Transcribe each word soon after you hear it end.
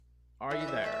Are you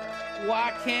there?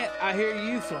 Why can't I hear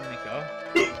you, Flamenco?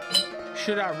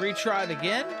 Should I retry it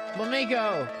again?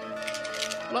 Flamenco!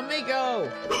 Flamenco!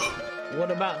 What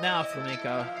about now,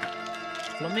 Flamenco?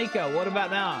 Flamenco, what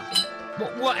about now?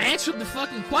 Well, answer the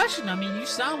fucking question. I mean, you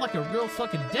sound like a real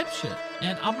fucking dipshit.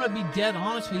 And I'm gonna be dead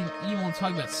honest with you. You want to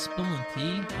talk about spilling tea? I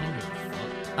don't give a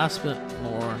fuck. I spent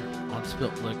more on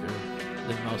spilt liquor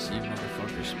than most of you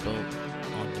motherfuckers spilled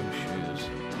on new shoes.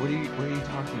 What are you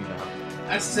talking about?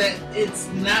 I said it's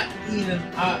not even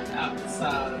hot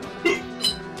outside.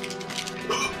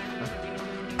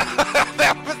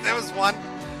 that was one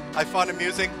I found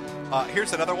amusing.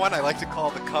 Here's another one I like to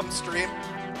call the cum stream.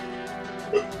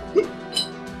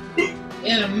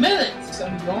 In a minute,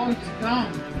 I'm going to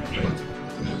come.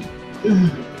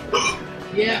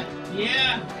 Yeah.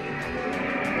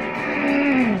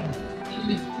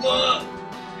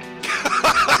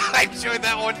 I enjoyed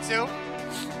that one too.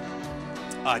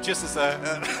 Just as a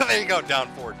there you go, down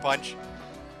forward punch.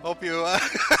 Hope you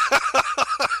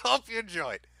hope you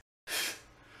enjoyed.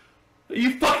 Are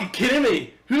you fucking kidding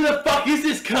me? Who the fuck is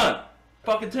this cunt?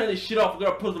 Fucking turn this shit off. We're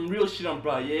gonna put some real shit on,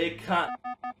 bro. Yeah, cunt.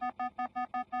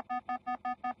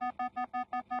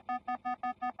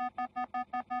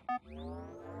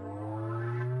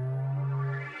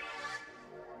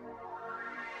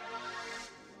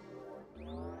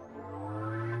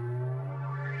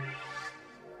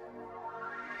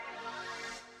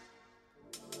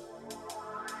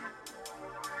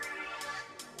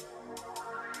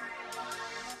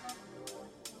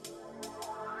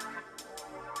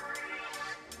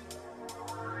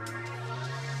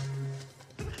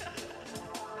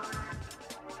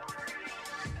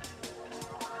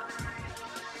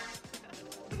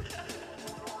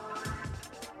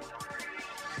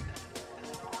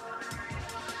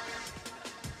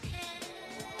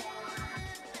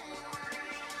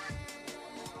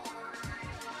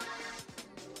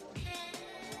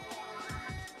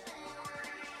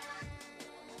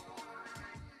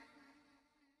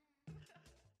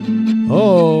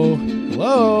 Oh,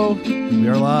 hello. We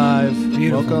are live.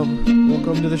 Beautiful.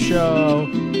 Welcome to the show.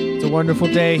 It's a wonderful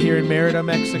day here in Merida,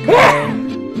 Mexico.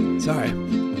 Sorry.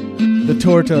 The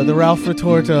Torta, the Ralph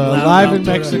Retorta, live in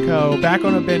Mexico. Back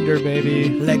on a bender, baby.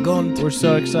 Le Gunt. We're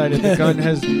so excited. The gun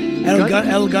has...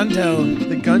 El Gunto.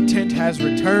 The gun tent has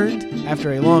returned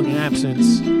after a long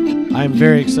absence. I'm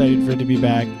very excited for it to be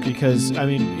back because, I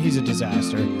mean, he's a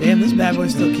disaster. Damn, this bad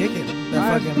boy's still kicking.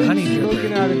 That fucking honey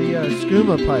smoking dripper. out of the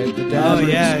skooma pipe. The Dabbler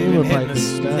skooma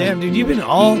pipe. Damn, dude, you've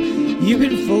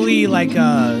been fully like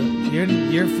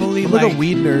you're fully I'm like a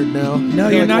weed nerd now. No,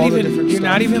 I you're like not all the even. different You're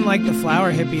not stuff. even like the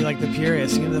flower hippie, like the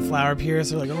purists. You know, the flower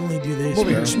purists are like only do this. I'm over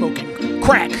bro. here smoking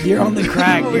crack. You're on the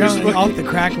crack. I'm over You're here on smoking- off the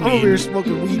crack I'm over here weed.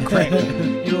 smoking weed crack.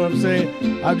 You know what I'm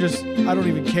saying? I don't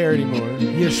even care anymore.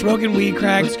 You're smoking weed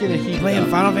crack. Let's get a heat Playing up.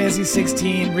 Final Fantasy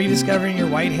 16, rediscovering your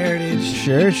white heritage.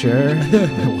 Sure.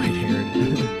 White haired.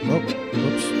 Oh,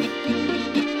 whoops.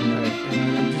 Alright,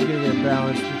 I'm just gonna get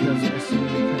balanced because I see you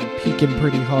kind of peeking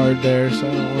pretty hard there, so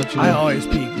I don't want you to... I always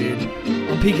peek, dude.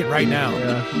 I'm peeking right now.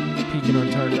 Yeah, peeking on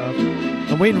target off.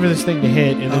 I'm waiting for this thing to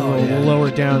hit, and then we'll lower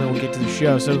it down, and we'll get to the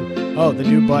show. So, the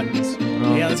new buttons.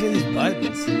 Yeah, let's hear these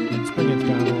buttons. Let's bring it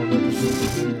down a little bit.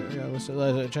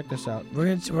 Let's check this out.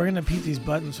 We're gonna peek these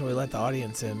buttons before we let the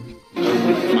audience in.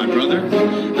 My brother,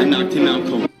 I knocked him out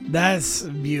cold. That's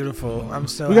beautiful. I'm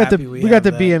so We got happy we got have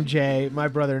the that. BMJ. My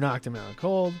brother knocked him out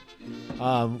cold.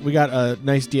 We got a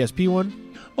nice DSP one.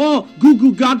 Oh, goo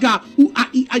goo gaga, ooh ah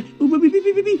ee ay, ooh bee bee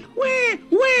bee bee, wah.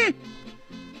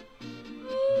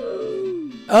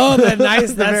 Oh, the nice.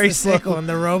 The That's very the sick slow. one.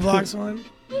 The Roblox one.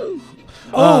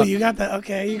 Oh, you got that.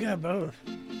 Okay, you got both.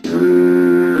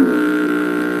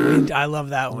 I love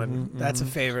that one. That's a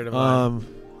favorite of mine.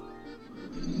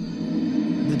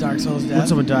 The Dark Souls When death.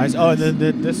 someone dies. Oh, and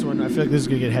then this one. I feel like this is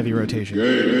gonna get heavy rotation.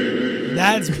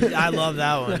 I love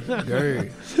that one.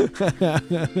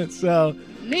 So.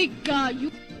 Nika,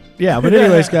 you. Yeah, but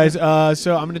anyways, guys.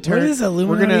 So I'm gonna turn. What is we're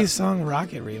Illuminati gonna- song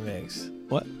Rocket remix?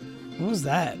 What? What was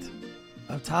that?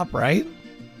 Up top right?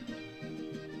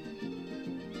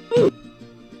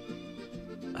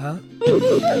 Huh? Oh,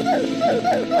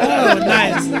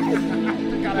 nice.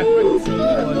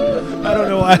 I don't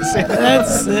know why I say that.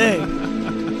 That's sick.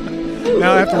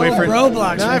 Now I have to wait for it.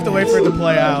 Roblox. Now I have to wait for it to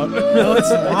play out. No, it's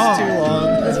long. It's too long.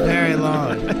 It's very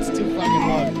long. It's too fucking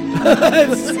long.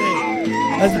 That's sick.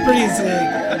 That's pretty sick.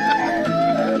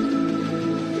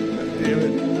 Damn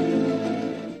it.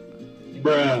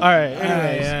 All right. Yeah,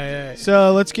 Anyways, yeah. right.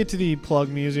 So let's get to the plug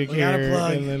music We here, gotta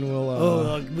plug. and then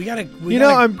we'll. we gotta.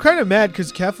 I'm kind of mad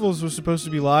because Keffels was supposed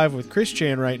to be live with Chris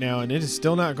Chan right now, and it is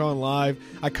still not going live.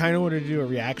 I kind of wanted to do a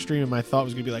react stream, and my thought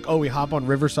was gonna be like, oh, we hop on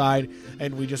Riverside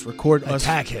and we just record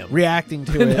Attack us him. reacting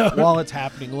to it while it's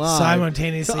happening live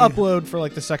Simultaneously. to upload for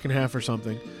like the second half or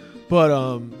something. But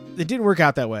it didn't work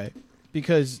out that way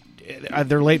because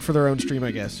they're late for their own stream,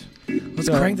 I guess. Let's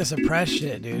crank the suppressed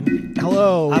shit, dude.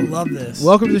 Hello. I love this.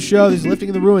 Welcome to the show. This is Lifting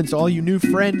in the Ruins. To all you new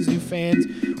friends, new fans.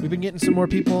 We've been getting some more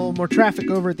people, more traffic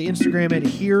over at the Instagram and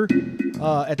here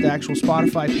at the actual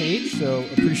Spotify page. So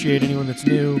appreciate anyone that's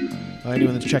new,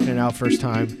 anyone that's checking it out first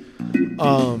time.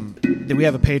 Then we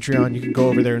have a Patreon. You can go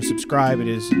over there and subscribe. It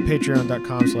is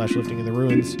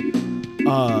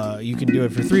patreon.com/liftingintheruins. You can do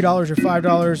it for $3 or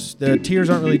 $5. The tiers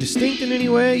aren't really distinct in any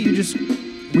way. We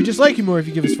just like you more if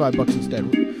you give us $5 instead.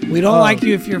 We don't like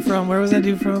you if you're from. Where was that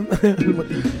dude from?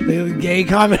 The gay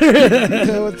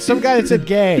commenter. Some guy that said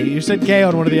gay. You said gay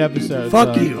on one of the episodes.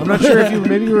 Fuck you. I'm not sure if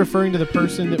maybe you were referring to the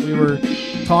person that we were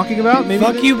talking about. Maybe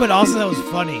Fuck you, but also that was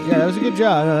funny. Yeah, that was a good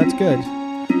job. No, that's good.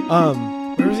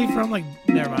 Where was he from? Like,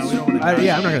 never mind. We don't want to. I'm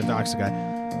not gonna dox the guy.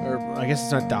 Or I guess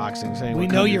it's not doxing. Saying we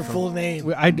what know country your you're from. full name.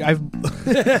 We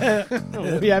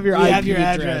have your IP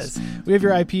address. We have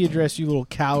your IP address, you little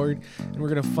coward, and we're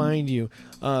gonna find you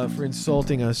for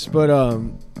insulting us. But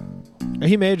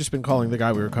he may have just been calling the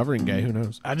guy we were covering gay. Who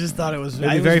knows? I just thought it was. It'd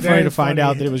be very funny to find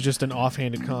out that it was just an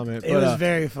offhanded comment. It was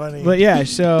very funny. But yeah,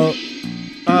 so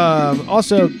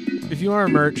also, if you want our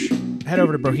merch, head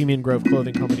over to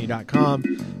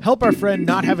BohemianGroveClothingCompany.com. Help our friend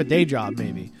not have a day job,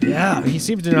 maybe. Yeah. He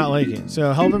seems to not like it.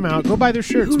 So help him out. Go buy their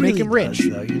shirts. Who Make really him rich.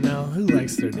 does, though, who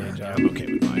likes their day job? I'm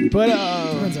okay with mine. But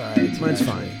mine's all right. Mine's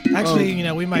fine. Actually,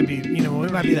 we might be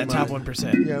that top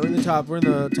 1%. Yeah, we're in the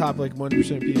top like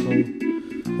 1% people.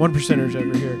 1%ers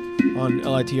over here on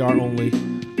LITR only.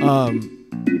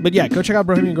 But yeah, go check out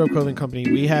Bohemian Grove Clothing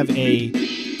Company. We have a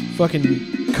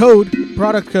fucking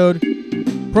product code,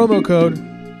 promo code.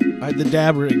 The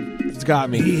dab rig, it's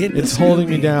got me. It's holding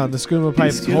me down. The skooma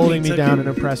pipe's holding me down and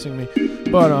oppressing me.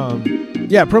 But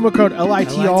yeah, promo code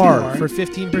LITR for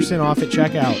 15% off at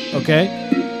checkout. Okay,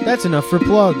 that's enough for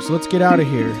plugs. Let's get out of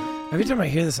here. Every time I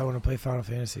hear this, I want to play Final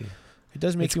Fantasy. It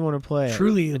does make you want to play.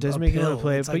 Truly, it does make you want to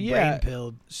play. It's but like yeah,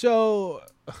 brain-pilled. So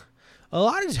a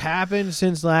lot has happened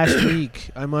since last week,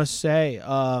 I must say.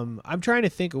 I'm trying to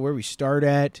think of where we start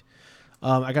at.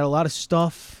 I got a lot of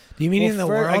stuff. Do you mean in the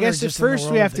world? I guess or at just first in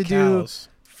the we world have of to the do cows?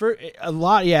 for a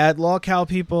lot. Yeah, law cow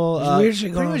people. Weird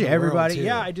shit pretty going on much in the world, everybody. too.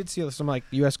 Yeah, I did see some like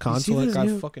U.S. consulate those got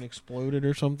new- fucking exploded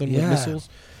or something with Yeah. missiles.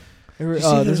 see There's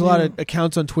those a lot new- of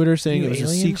accounts on Twitter saying new it was a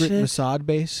alien secret shit? Mossad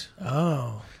base.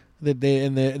 Oh. That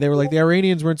they were like the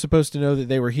Iranians weren't supposed to know that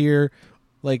they were here,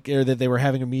 or that they were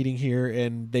having a meeting here,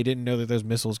 and they didn't know that those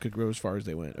missiles could go as far as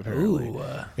they went. Apparently, Ooh.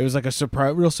 it was like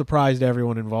a real surprise to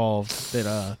everyone involved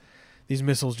that these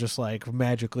missiles just like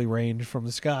magically range from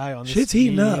the sky on this Shit's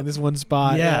heating up in this one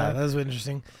spot. Yeah, that was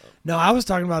interesting. No, I was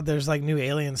talking about there's like new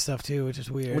alien stuff too, which is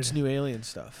weird. What's new alien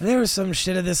stuff? There was some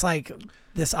shit of this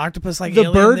octopus like The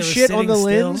alien bird that was shit on sitting the still.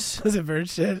 lens? Was it bird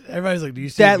shit? Everybody's like, do you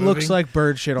see That it looks moving? like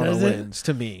bird shit on Does a it? lens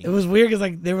to me. It was weird because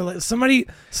like they were like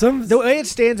The way it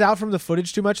stands out from the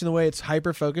footage too much and the way it's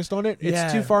hyper focused on it, it's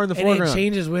Yeah. too far in the And foreground. it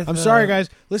changes with. I'm sorry, guys.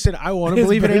 Listen, I want to It's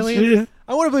believe in bird aliens. shit.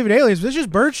 I want to believe in aliens, but it's just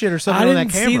bird shit or something I on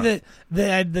didn't that camera.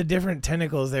 see the different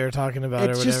tentacles they were talking about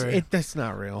It's or just whatever. that's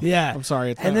not real. Yeah. I'm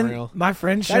sorry, it's and not then real. my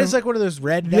friend That is like one of those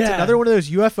red. That's Yeah. another one of those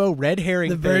UFO red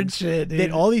herring the bird things shit, dude.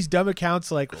 that all these dumb accounts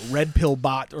like Red Pill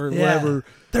Bot or Yeah. whatever.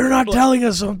 They're not telling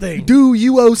us something. Do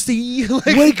UOC? Like,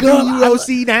 Wake do up.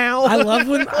 UOC now. I love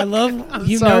I'm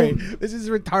you sorry. know. This is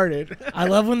retarded. I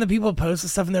love when the people post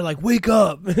this stuff and they're like, "Wake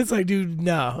up!" It's like, dude,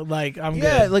 no, like I'm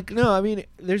Yeah, good. like no, I mean,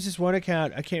 there's this one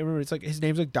account I can't remember. It's like his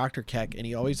name's like Dr. Keck, and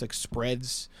he always like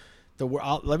spreads the.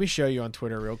 Let me show you on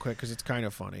Twitter real quick because it's kind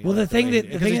of funny. Well, the thing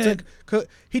that-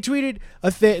 he tweeted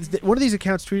a thing. One of these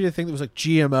accounts tweeted a thing that was like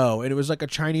GMO, and it was like a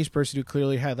Chinese person who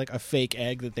clearly had like a fake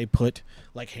egg that they put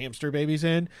like hamster babies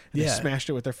in. And They Yeah. smashed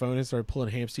it with their phone and started pulling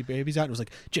hamster babies out. And it was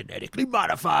like genetically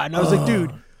modified, and I was like,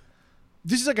 dude.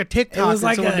 This is like a TikTok. It was that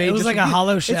like someone a- made it was just like for a you.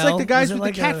 hollow It's shell. like the guys Was it with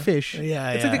like the a- catfish.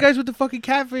 Yeah, It's yeah. like the guys with the fucking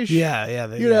catfish.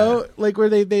 Yeah, You know, like where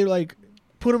they like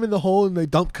put them in the hole and they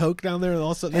dump coke down there, and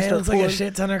all of a sudden they And it start looks like a pulling,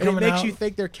 shit ton are and coming it makes out. you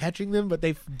think they're catching them, but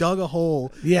they've dug a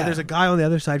hole. Yeah. and there's a guy on the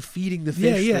other side feeding the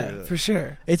fish. yeah, through it. for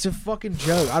sure. It's a fucking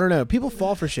joke. I don't know. People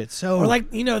fall for shit. So Or like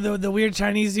the weird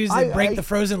Chinese dudes that I- break I- the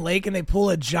frozen lake and they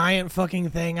pull a giant fucking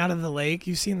thing out of the lake.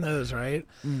 You've seen those, right?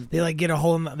 Mm. They like get a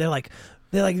hole in. They're like,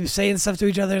 they like saying stuff to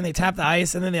each other and they tap the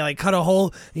ice and then they like cut a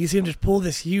hole and you see them just pull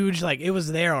this huge like it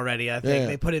was there already. I think Yeah.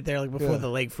 they put it there like before Yeah. the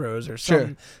lake froze or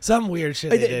Sure. some weird shit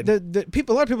they did. The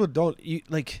people, a lot of people don't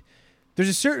like. There's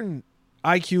a certain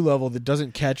IQ level that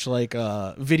doesn't catch like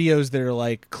videos that are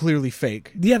like clearly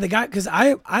fake, Yeah, the guy because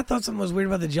I thought something was weird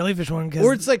about the jellyfish one because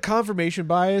or it's like confirmation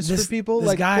bias this, for people. this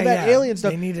Like guy, for that yeah, alien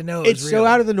stuff, they need to know it's it's so real.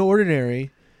 out of the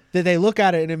ordinary that they look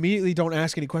at it and immediately don't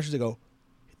ask any questions. They go,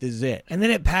 "This is it." And then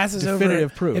it passes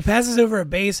Definitive over. proof. It passes over a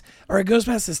base, or it goes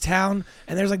past this town,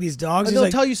 and there's like these dogs. And He's they'll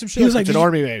like, tell you some shit. He was like, like, "It's an "Did you-"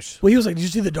 army base." Well, he was like, "Did you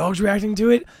see the dogs reacting to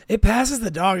it?" It passes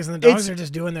the dogs, and the dogs It's- are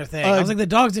just doing their thing. I was like, the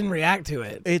dogs didn't react to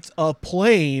it. It's a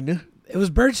plane It was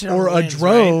bird shit on or the a lens,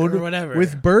 drone right? Or whatever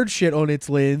with bird shit on its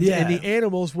lens, Yeah. and the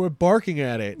animals were barking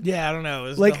at it. Yeah, I don't know. It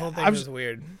was, Like, the whole thing I'm was s-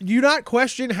 weird. You not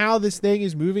question how this thing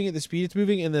is moving at the speed it's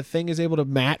moving, and the thing is able to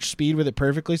match speed with it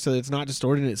perfectly, so that it's not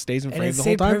distorted and it stays in And frame it the whole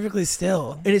stayed time. perfectly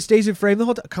still. And it stays in frame the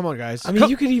whole time. Come on, guys. I mean,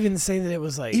 you could even say that it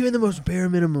was like even the most bare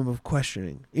minimum of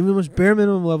questioning, even the most bare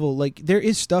minimum level, like there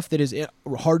is stuff that is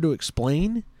hard to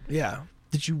explain yeah,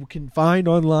 that you can find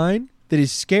online that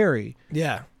is scary.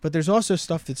 yeah. But there's also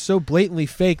stuff that's so blatantly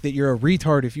fake that you're a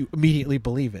retard if you immediately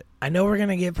believe it. I know we're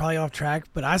gonna get probably off track,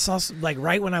 but I saw like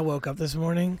right when I woke up this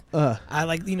morning, I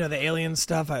like the alien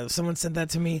stuff. Someone sent that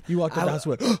to me. You walked up the house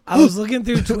and went, I was looking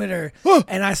through Twitter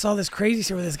and I saw this crazy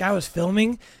shit where this guy was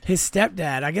filming his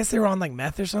stepdad. I guess they were on like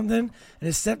meth or something, and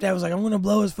his stepdad was like, "I'm gonna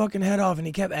blow his fucking head off," and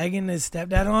he kept egging his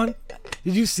stepdad on.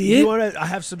 Did you see it? You want to? I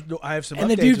have some. And the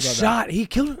updates dude about shot. He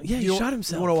killed him. Yeah, he that. shot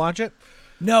himself. You want to watch it?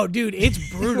 No, dude, it's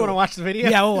brutal. You want to watch the video?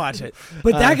 Yeah, we'll watch it.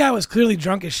 But that guy was clearly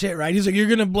drunk as shit, right? He's like, "You're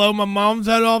gonna blow my mom's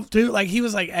head off too." Like he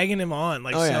was like egging him on,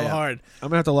 like Oh, yeah, so yeah. hard. I'm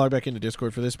gonna have to log back into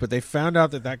Discord for this, but they found out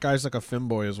that guy's like a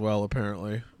femboy as well.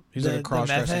 Apparently, he's like a The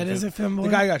cross-dressing. meth head is a femboy? The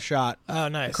guy got shot. Oh,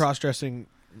 nice. Cross-dressing,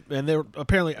 and they were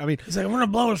apparently. I mean, He's like, "I'm gonna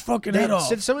blow his fucking head off."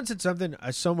 someone said something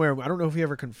somewhere. I don't know if he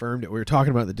ever confirmed it. We were talking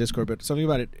about it in the Discord, but something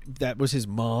about it that was his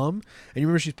mom. And you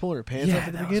remember she's pulling her pants up at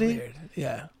the that was beginning. weird.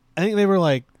 Yeah, I think they were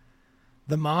like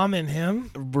the mom and him.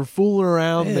 we're fooling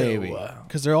around, Ew. maybe,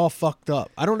 because they're all fucked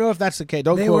up. I don't know if that's the case.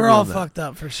 Don't They quote were me all on that. fucked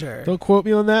up for sure. Don't quote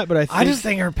me on that, but I just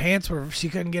think her pants were. She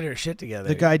couldn't get her shit together.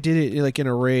 the guy did it like in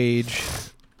a rage.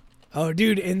 Oh,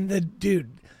 dude, he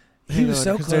Hang was on,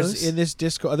 so 'cause close. in this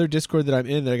other Discord that I'm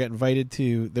in that I got invited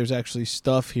to, there's actually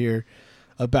stuff here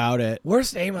about it.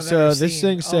 Worst aim I've So ever this seen.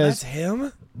 thing Oh, says- that's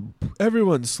him.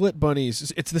 Everyone slip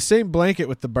bunnies. It's the same blanket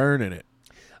with the burn in it.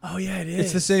 Oh yeah, it is.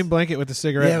 It's the same blanket with the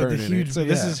cigarette Yeah, with burn the in huge- it. So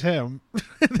this yeah. is him.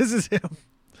 This is him.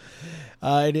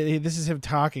 This is him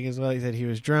talking as well. He said he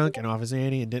was drunk and off his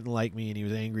ante and didn't like me, and he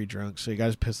was angry drunk, so he got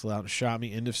his pistol out and shot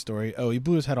me. End of story. Oh, he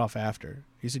blew his head off after.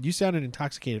 He said, "You sounded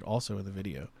intoxicated," also in the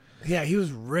video. Yeah, he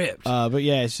was ripped. But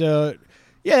yeah, so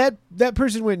yeah, that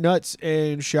person went nuts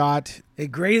and shot.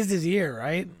 It grazed his ear,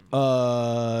 right?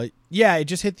 Yeah, it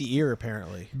just hit the ear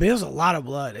apparently. But it was a lot of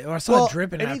blood. Or I saw it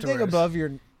dripping anything afterwards. above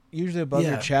usually above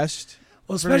your Yeah. chest.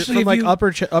 Well, From especially from if like you,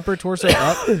 upper torso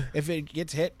up, if it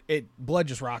gets hit, blood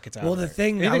just rockets out. Well, of the there.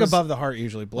 thing, I anything was- above the heart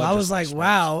usually blood. Well, I just was like, explodes.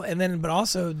 wow. And then, but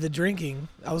also the drinking.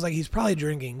 I was like, he's probably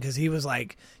drinking because he was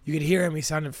like, you could hear him. He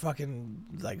sounded fucking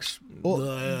like.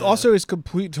 Well, also his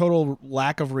complete total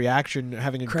lack of reaction,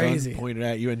 having a Crazy. gun pointed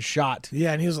at you and shot.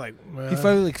 Yeah, and he was like, He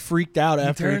finally like freaked out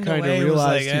after he turned kind away of and was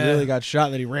realized like, he really got shot.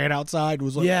 And then he ran outside and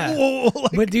was like, yeah. "Whoa!"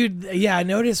 Like, But dude, yeah, I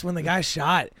noticed when the guy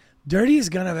shot, dirtiest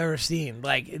gun I've ever seen.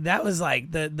 Like that was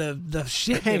like the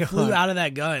shit Hang that flew on. out of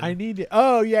that gun. I need to.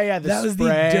 Oh yeah, the that was the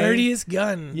spray. dirtiest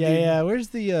gun. Yeah, dude. yeah. Where's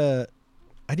the?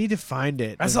 I need to find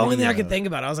it. That's the only thing I could think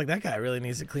about. I was like, that guy really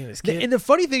needs to clean his kid. And the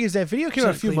funny thing is that video came out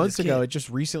a Should've few cleaned months his ago. kid. It just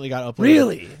recently got uploaded.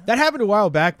 Really? That happened a while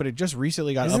back, but it just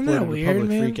recently got Isn't uploaded that to weird, public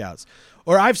man? freakouts.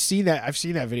 Or I've seen that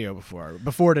video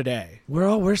before today.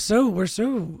 We're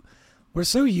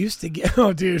so used to get.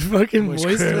 Oh, dude, fucking Moist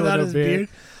moist Criminal without no his beard. beard.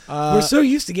 We're so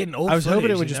used to getting old. I was hoping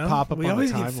footage, it would you just know? pop up We on the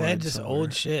always get timeline fed just somewhere.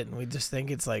 old shit, and we just think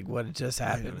it's like what just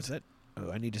happened. Is that? Oh,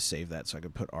 I need to save that so I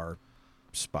can put our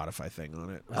Spotify thing on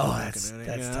it. Oh, I'm that's looking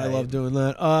at it. tight. I love doing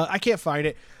that. I can't find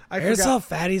it. I I saw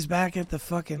forgot. Fatty's back at the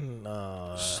fucking.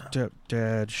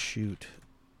 Stepdad shoot.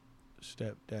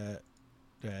 Stepdad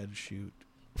shoot.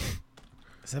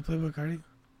 Is that Playboy Cardi?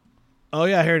 Oh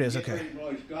yeah, here it is. Okay.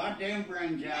 Goddamn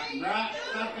brains out right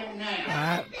fucking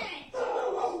now.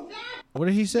 What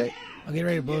did he say? I'll get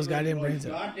ready to blow his goddamn brains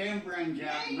out. Goddamn brains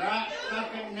out right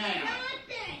fucking now.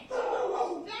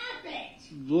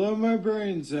 Blow my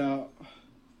brains out.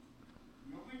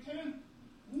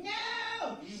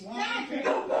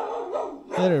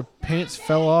 That her pants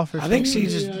fell off or I something? think she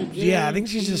just. Yeah, I think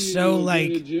she's just so like.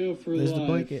 There's the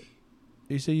blanket.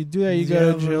 You say you do that, you Jail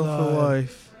go to for jail for life.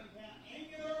 life.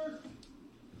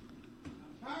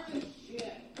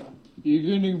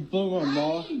 You're gonna blow my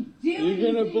mom?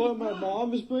 You're gonna blow my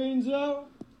mom's brains out?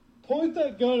 Point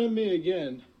that gun at me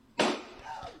again.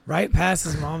 Right past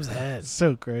his mom's head.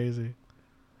 So crazy.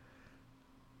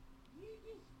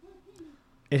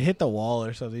 It hit the wall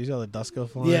or something. You saw the dust go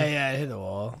flying. Yeah, it hit the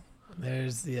wall.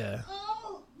 There's He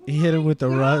hit him with the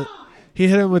rust. He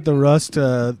hit him with the rust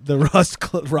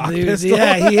rock Dude, pistol.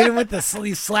 yeah, he hit him with the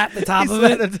he slapped the top He of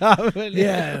slapped it. the top of it.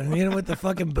 Yeah, he hit him with the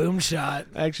fucking boom shot.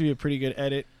 Actually, a pretty good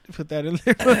edit. Put that in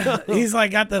there. He's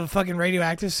like got the fucking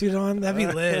radioactive suit on. That'd be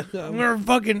lit. We're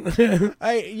fucking.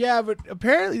 But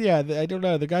apparently, I don't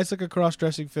know. The guy's like a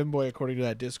cross-dressing femboy, according to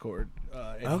that Discord.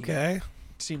 And Okay.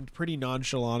 he seemed pretty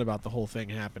nonchalant about the whole thing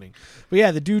happening. But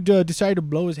yeah, the dude decided to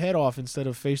blow his head off instead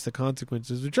of face the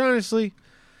consequences, which honestly,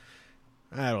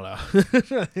 I don't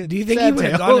know. Do you think he would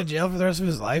have gone to jail for the rest of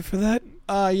his life for that?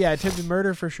 Yeah, attempted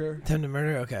murder for sure. Attempted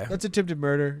murder. Okay. That's attempted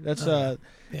murder. That's Yeah.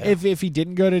 if he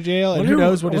didn't go to jail, and who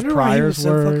knows what his wonder why he was priors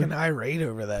so were. fucking irate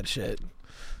over that shit.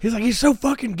 He's like, he's so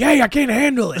fucking gay, I can't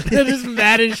handle it. Just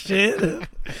mad as shit.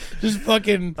 Just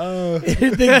fucking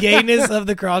the gayness of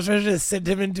the crossdresser just sent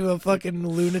him into a fucking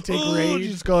lunatic rage.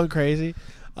 Just going crazy.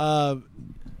 Well,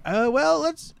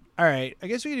 let's. All right, I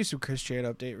guess we can do some Chris Chan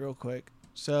update real quick.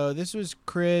 So this was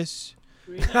Chris.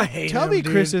 I hate Tell him, me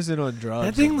dude. Chris isn't on drugs.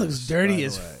 That thing on looks this, dirty by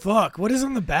as the way. fuck. What is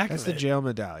on the back That's of the it? jail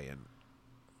medallion.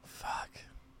 Fuck.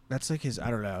 That's like his.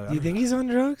 I don't know. Do you think he's on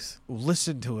drugs?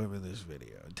 Listen to him in this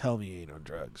video and tell me he ain't on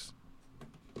drugs.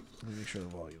 Let me make sure the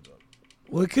volume's up.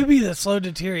 Well, it could be the slow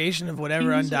deterioration of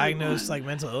whatever undiagnosed like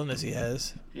mental illness he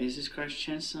has. This is Chris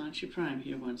Chan Sanchi Prime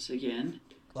here once again.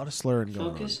 A lot of slurring going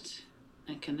on. Focused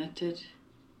and connected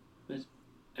with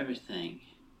everything.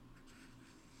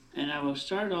 And I will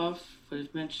start off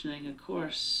with mentioning, of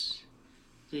course,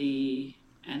 the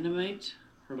Animate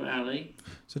Herbali.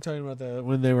 So talking about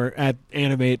when they were at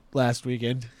Animate last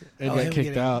weekend and got him kicked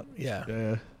getting- out.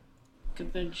 Yeah.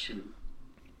 Convention.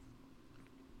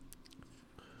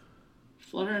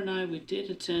 Flutter and I, we did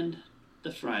attend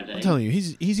the Friday. I'm telling you,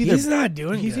 he's either He's not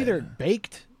doing he's good. either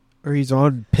baked or he's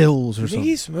on pills or You think something.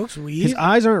 he smokes weed? His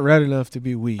eyes aren't red enough to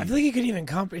be weed. I feel like he couldn't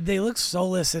even they look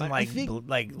soulless and I like think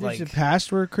like There's a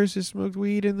past where Chris has smoked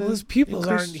weed in the. well, his pupils in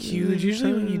Chris- aren't huge.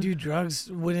 Usually when you do drugs,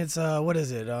 when it's what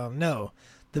is it? No,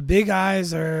 the big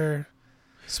eyes are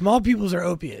small pupils are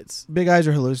opiates. Big eyes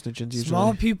are hallucinogens usually.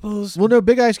 Small pupils. Well, no,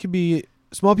 big eyes can be.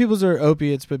 Small pupils are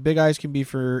opiates, but big eyes can be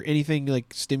for anything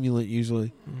like stimulant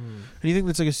usually. Anything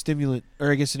that's like a stimulant,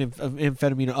 or I guess an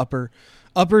amphetamine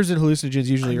uppers and hallucinogens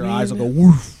usually your eyes will go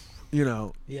woof. You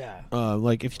know. Yeah.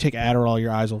 Like if you take Adderall,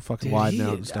 your eyes will fucking Dude, widen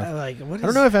out and stuff. I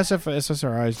don't know if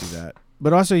SSRIs do that,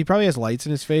 but also he probably has lights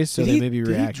in his face, so they may be Did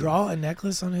reacting. he draw a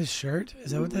necklace on his shirt?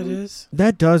 Is that what that is?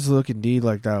 That does look indeed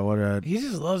like that. What a He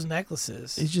just loves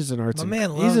necklaces. he's just an arts. My And, man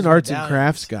he's loves an arts and medallions.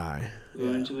 crafts guy. We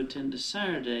were going to attend the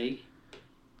Saturday.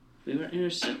 We were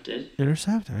intercepted.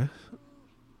 Intercept, huh?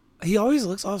 He always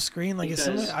looks off screen like it's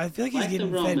because, somebody. I feel like he's like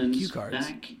getting the fed Romans cue cards.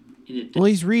 back in the Well,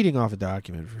 he's reading off a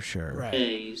document for sure. Right.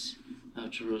 days of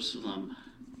Jerusalem.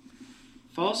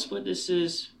 False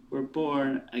witnesses were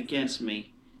born against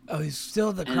me, Oh, he's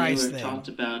still the and Christ they were thing. talked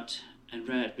about and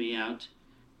read me out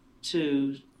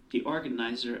to the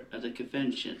organizer of the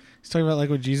convention. He's talking about like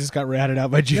when Jesus got ratted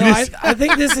out by No, Judas. I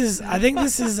think this is.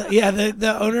 Yeah.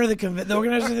 The owner of the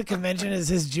organizer of the convention is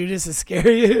his Judas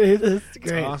Iscariot. That's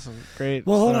great. Awesome, great.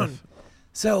 Well, hold stuff. on.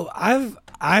 So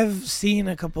I've seen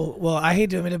a couple. Well, I hate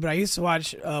to admit it, but I used to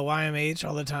watch YMH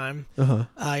all the time.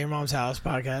 Your Mom's House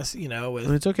podcast. You know, with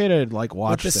It's okay to like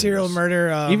watch with the things. serial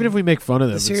murder. even if we make fun of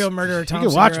them. the serial it's- murderer you Tom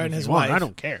can watch Segura them and if his you want. wife. I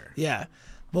don't care. Yeah.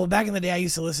 Well, back in the day, I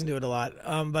used to listen to it a lot.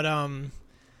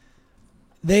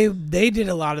 They did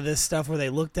a lot of this stuff where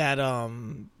they looked at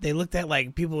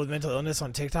like people with mental illness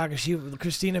on TikTok, and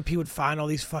Christina P would find all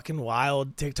these fucking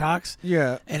wild TikToks.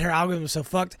 Yeah. And her algorithm was so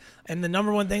fucked. And the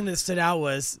number one thing that stood out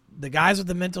was the guys with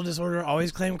the mental disorder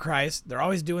always claim Christ. They're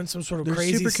always doing some sort of They're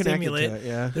crazy super connected stimulant. to it,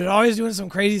 yeah. They're always doing some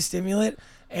crazy stimulant,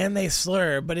 and they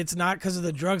slur, but it's not because of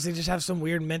the drugs. They just have some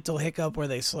weird mental hiccup where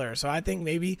they slur. So I think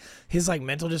maybe his like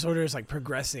mental disorder is like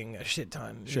progressing a shit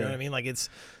ton. You Sure. know what I mean? Like it's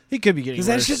He could be getting because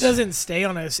worse. that shit doesn't stay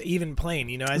on an even plane.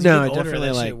 You know, as No, you it get older, definitely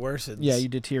that like shit worsens. Yeah, you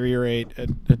deteriorate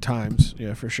at times.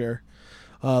 Yeah, for sure.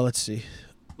 Let's see.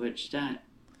 Which that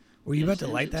Were you about to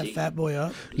light that fat boy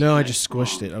up? No, I just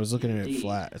squished it. I was looking at it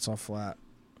flat. It's all flat.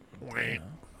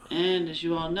 And as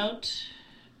you all note,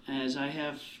 as I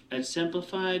have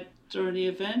exemplified during the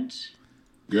event,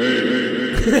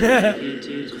 continue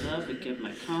to love and give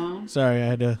my calm. Sorry, I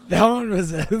had to. That one was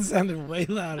sounded way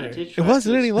louder. It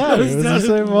wasn't any louder. It was the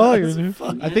same loud as volume.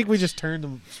 fuck. I think we just turned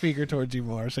the speaker towards you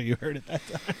more, so you heard it that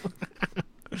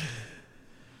time.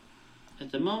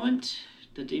 At the moment,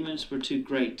 the demons were too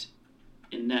great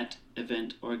in that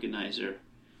event organizer.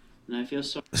 And I feel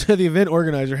sorry. So the event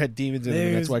organizer had demons in it,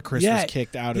 and that's why Chris was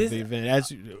kicked out of the event.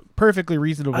 As perfectly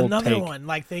reasonable Another take. one,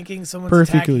 like thinking someone's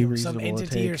Perfectly attacking him, some reasonable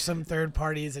entity take. or some third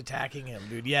party is attacking him,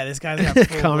 dude. Yeah, this guy's got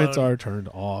full Comments blown- are turned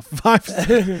off.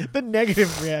 The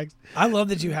negative reaction. I love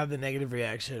that you have the negative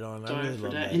reaction on. I Sorry really for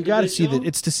love that. that. You got to see Individual? that.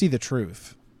 It's to see the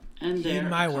truth. And their In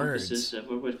my accomplices that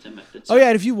were with them at the time. Oh yeah,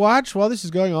 and if you watch while this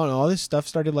is going on, all this stuff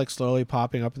started like slowly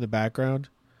popping up in the background.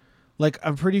 Like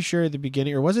I'm pretty sure at the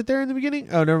beginning, or was it there in the beginning?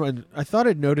 Oh, never mind. I thought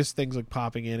I'd noticed things like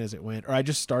popping in as it went, or I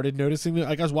just started noticing it.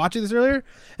 Like I was watching this earlier,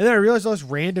 and then I realized all this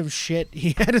random shit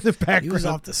he had in the background. He was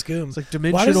off the scoom. It's like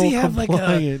Why does dimensional he have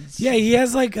compliance. like a? Yeah, he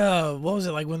has like a. What was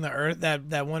it like when the Earth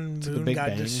that one the moon Big got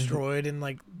Bang. destroyed in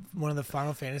like one of the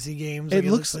Final Fantasy games? It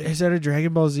Like, looks. like Is that a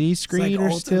Dragon Ball Z screen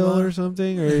like or still Ultima. or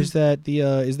something, or is that the?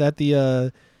 Is that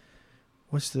the?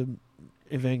 What's the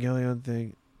Evangelion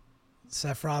thing?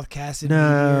 Sephiroth Cassid.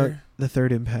 No, the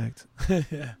third impact.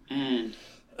 Yeah. And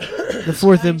The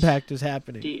fourth despite impact is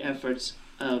happening. the efforts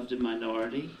of the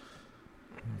minority,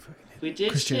 we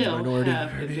did Christian still minority. have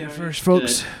a Heard it very first,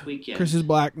 folks. good weekend. Chris is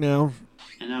black now.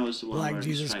 And I was the one Black wearing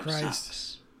Jesus striped Christ.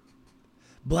 socks.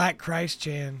 Black Christ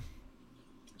Chan.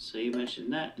 So you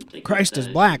mentioned that. And think Christ about is that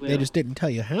as black. you They will. just didn't tell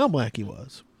you how black he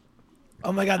was.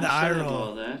 Oh my God, the eye I'm sorry of all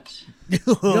roll. that.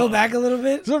 Go back a little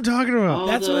bit. That's what I'm talking about. All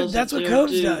That's those what that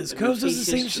Cobes dare does. do Cobes and does the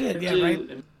same repeat shit. history Yeah, right.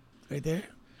 and Right there.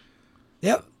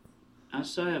 Yep. I'm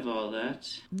sorry of all that.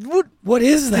 What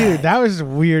is that? Dude, that was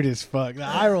weird as fuck. The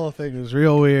eye roll thing was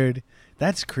real weird.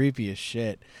 That's creepy as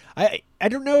shit. I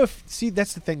don't know if... See,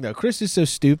 that's the thing, though. Chris is so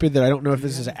stupid that I don't know if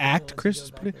this is an act Chris is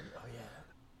putting...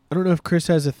 I don't know if Chris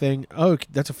has a thing. Oh,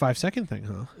 that's a 5-second thing,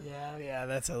 huh? Yeah,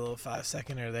 that's a little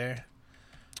 5-seconder there.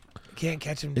 You can't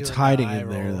catch him. It's doing hiding the eye in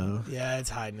there, roll. though. Yeah, it's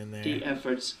hiding in there. The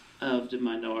efforts of the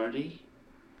minority.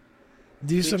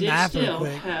 Do We some did math real still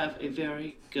quick. have a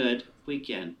very good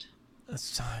weekend.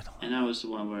 That's title. And I was the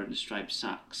one wearing the striped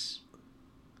socks.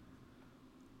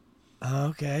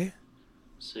 Okay.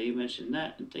 So you mentioned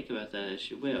that, and think about that as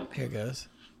you will. Here goes.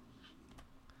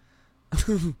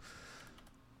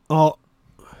 Oh,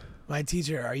 My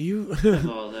teacher, are you? Of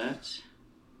all that.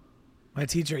 My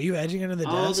teacher, are you edging under the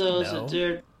All desk? those No. that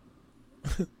dared.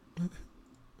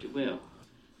 You will.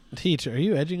 teacher, are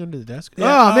you edging under the desk?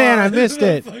 Yeah. Oh, man, I missed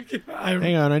it. I-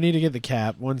 Hang on, I need to get the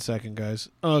cap. 1 second, guys.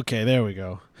 Okay, there we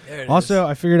go. There it Also, is.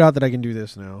 I figured out that I can do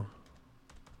this now.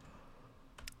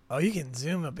 Oh, you can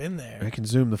zoom up in I there. can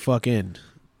zoom the fuck in.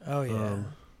 Oh yeah. Um,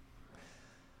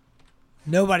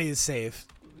 Nobody is safe.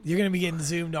 You're gonna be getting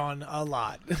zoomed on a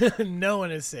lot. No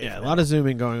one is safe. Yeah, a now. lot of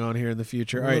zooming going on here in the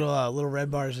future. All right. Little red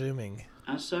bar zooming.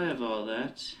 I'm sorry of all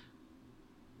that.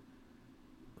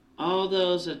 All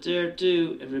those that dare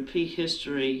do and repeat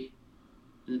history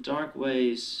in the dark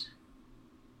ways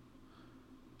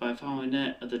by following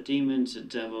that of the demons and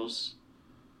devils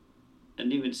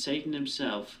and even Satan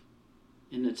himself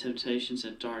in the temptations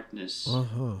and darkness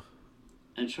Uh-huh.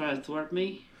 and try to thwart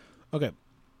me. Okay.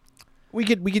 We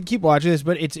could keep watching this,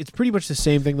 but it's pretty much the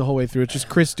same thing the whole way through. It's just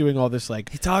Chris doing all this like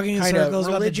He's talking in kind of circles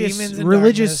about the demons and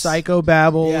religious darkness.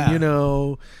 psychobabble, Yeah. you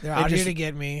know. They're and out here just to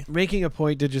get me. making a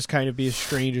point to just kind of be as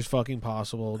strange as fucking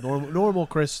possible. Normal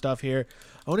Chris stuff here.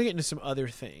 I want to get into some other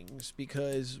things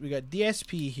because we got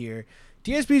DSP here.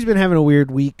 DSP's been having a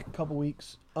weird week, couple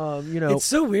weeks. You know, It's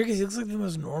so weird because he looks like the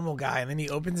most normal guy, and then he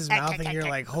opens his mouth, and you're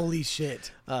like, "Holy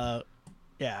shit!"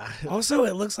 yeah. Also,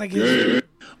 it looks like his.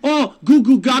 Oh, goo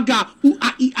goo gaga. Ooh,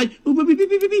 ah, ee, ah, ooh, bee, bee,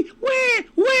 bee, bee, bee.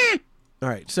 Where? All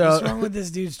right, so What's wrong with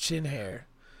this dude's chin hair?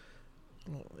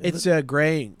 it's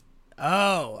graying.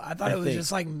 Oh, I thought I it was think.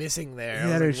 just like missing there. I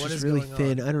Yeah, was it's like, what just is really going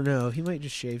thin. on? I don't know. He might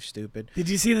just shave stupid. Did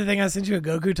you see the thing I sent you a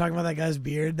Goku talking about that guy's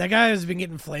beard? That guy has been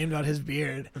getting flamed about his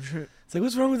beard. I'm sure. It's like,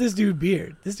 what's wrong with this dude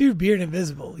beard? This dude beard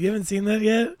invisible. You haven't seen that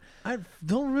yet? I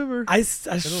don't remember. I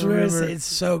swear remember. it's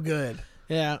so good.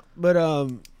 Yeah, but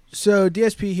so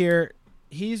DSP here,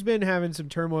 he's been having some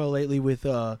turmoil lately with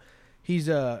he's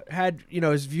had, you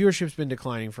know, his viewership's been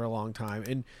declining for a long time,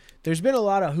 and there's been a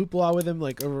lot of hoopla with him,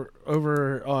 like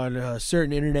over on a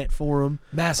certain internet forum.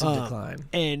 Massive decline.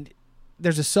 And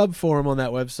there's a sub forum on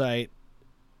that website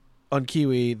on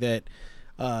Kiwi that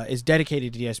is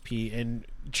dedicated to DSP, and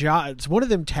one of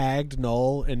them tagged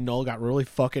Null, and Null got really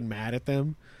fucking mad at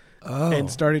them. and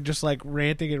started just like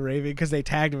ranting and raving because they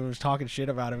tagged him and was talking shit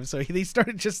about him. So he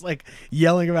started just like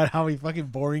yelling about how fucking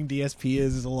boring DSP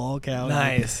is as a lol account.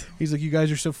 Nice. He's like, you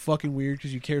guys are so fucking weird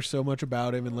because you care so much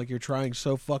about him and like you're trying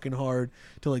so fucking hard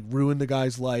to like ruin the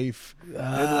guy's life. And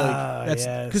like that's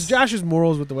because Josh's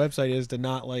morals with the website is to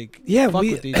not like fuck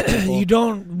with these people. You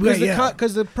don't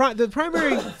Because the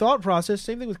primary thought process,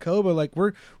 same thing with Cobra. Like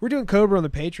we're doing Cobra on the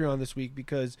Patreon this week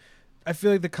because I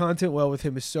feel like the content well with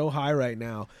him is so high right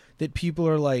now that people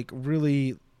are like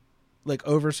really like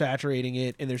oversaturating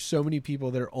it, and there's so many people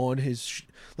that are on his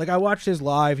like I watched his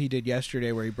live he did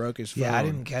yesterday where he broke his phone. Yeah, I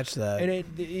didn't catch that. And it,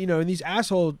 and these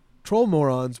asshole troll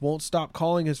morons won't stop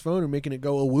calling his phone and making it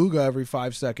go awooga every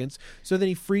 5 seconds. So then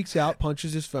he freaks out,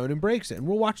 punches his phone, and breaks it. And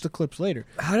we'll watch the clips later.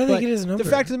 How do they get his number? The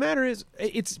fact of the matter is,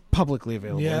 it's publicly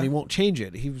available, Yeah. and he won't change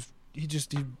it. He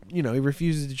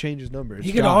refuses to change his number. It's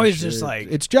He could Josh. always just like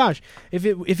It's Josh. If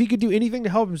he could do anything to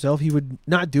help himself, he would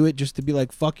not do it just to be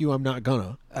like, "Fuck you, I'm not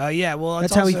gonna." yeah, well,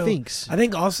 That's it's how he also- thinks. I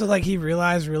think also like he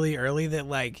realized really early that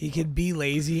like he could be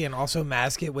lazy and also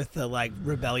mask it with the like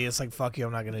rebellious like "fuck you,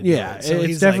 I'm not gonna do Yeah, it." So it's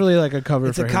he's definitely like a cover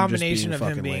It's for a him just combination being of him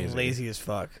fucking being lazy as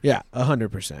fuck. Yeah,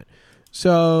 100%.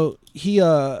 So he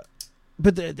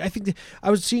but I think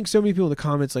I was seeing so many people in the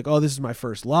comments like, "Oh, this is my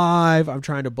first live. I'm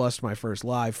trying to bust my first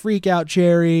live. Freak out,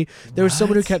 Cherry." There was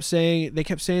someone who kept saying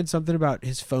something about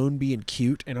his phone being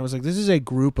cute, and I was like, "This is a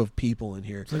group of people in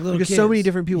here like little because so many kids,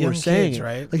 different people young were saying kids, it.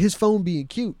 right? Like his phone being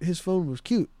cute. His phone was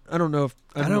cute. I don't know if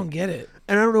I don't get it.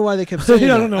 and I don't know why they kept saying I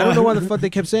that. don't know I don't know why. why the fuck they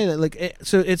kept saying that. Like,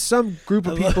 so it's some group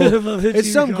of I love- people. I love that It's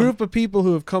you some call- group of people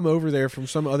who have come over there from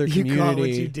some other You community. caught what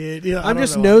you did. Yeah, I I'm don't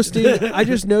just know. noticing. I'm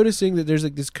just noticing that there's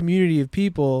like this community of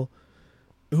people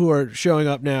who are showing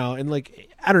up now, and like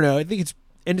I don't know. I think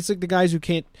it's like the guys who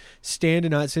can't stand to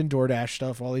not send DoorDash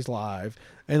stuff while he's live,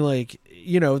 and like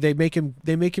they make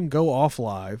him go off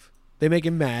live. They make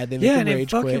him mad. They make him and it rage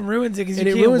fucking quit. ruins it because And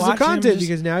you it can't ruins the watch him content just-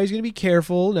 because now he's gonna be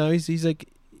careful. Now he's like,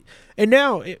 and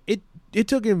now it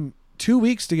took him 2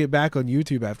 weeks to get back on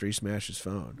YouTube after he smashed his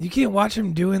phone. You can't watch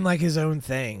him doing like his own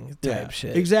thing type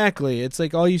shit. Exactly. It's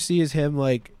like all you see is him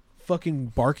like fucking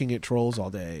barking at trolls all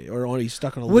day, or he's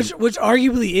stuck on a Which loop. which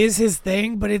arguably is his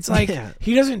thing, but it's like Yeah.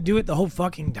 he doesn't do it the whole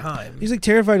fucking time. He's like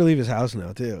terrified to leave his house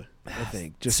now too. I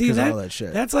think just See because of that, all that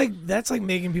shit. That's like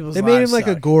making people's. They made him lives like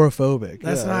suck. agoraphobic.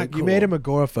 That's Yeah, not like, cool. You made him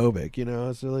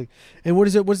agoraphobic, So like, and what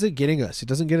is it? What's it getting us? It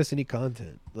doesn't get us any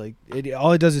content. Like,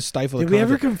 all it does is stifle. Did the we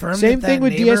content. ever confirm Same that thing that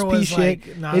with neighbor DSP was, shit.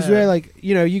 like, not Is a- where like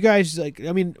you guys like.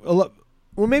 I mean, a lot.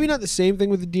 Well, maybe not the same thing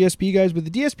with the DSP guys, but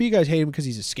the DSP guys hate him because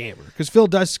he's a scammer. Because Phil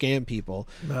does scam people.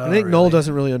 Oh, I think really? Noel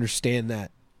doesn't really understand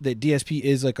that DSP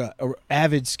is like a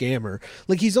avid scammer.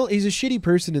 Like he's a shitty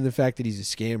person in the fact that he's a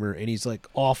scammer, and he's like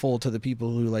awful to the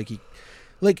people who like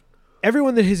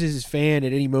everyone that is his fan.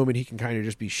 At any moment, he can kind of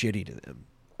just be shitty to them,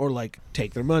 or like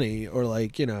take their money, or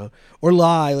like or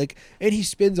lie. Like, and he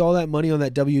spends all that money on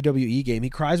that WWE game. He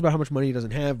cries about how much money he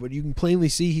doesn't have, but you can plainly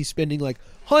see he's spending like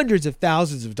hundreds of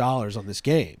thousands of dollars on this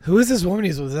game. Who is this woman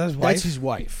he's with? Is that his wife? That's his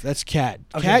wife. That's Kat.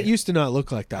 Okay. Kat used to not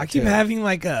look like that. I keep too. having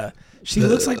like a. She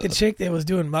looks like the chick that was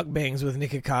doing mukbangs with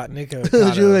Nico. She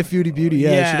looks like Foodie Beauty.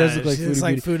 Yeah, she does look like she Foodie looks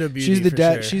Beauty. like Fuda Beauty. She's the for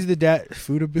dad. sure. She's the dad.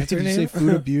 Fuda Beauty. What's her Did you say name?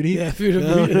 Fuda Beauty? Yeah, Fuda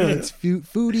No, Beauty. no, it's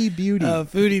Foodie Beauty.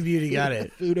 Foodie Beauty. Got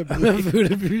it. Fuda Beauty.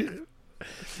 Fuda Beauty.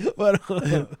 But,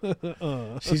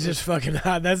 She's just fucking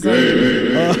hot. That's like.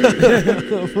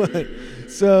 but,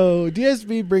 so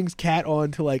DSP brings Kat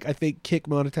on to like I think kick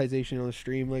monetization on the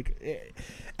stream. Like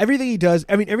everything he does.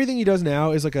 I mean, everything he does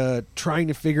now is like a trying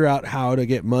to figure out how to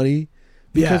get money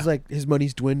because Yeah. like his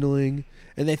money's dwindling,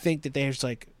 and they think that there's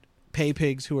like pay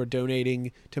pigs who are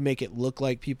donating to make it look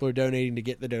like people are donating to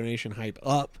get the donation hype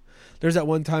up. There's that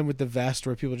one time with the vest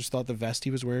where people just thought the vest he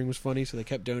was wearing was funny, so they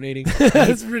kept donating.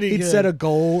 That's pretty He'd good. set a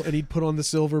goal, and he'd put on the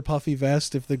silver puffy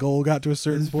vest if the goal got to a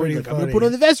certain That's point. pretty Like, I'm going to funny. put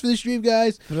on the vest for the stream,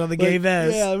 guys. Put on the gay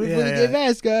vest. Yeah, I'm going to put on the Yeah, gay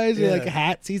vest, guys. Or, Yeah. like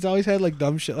hats. He's always had like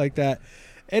dumb shit like that.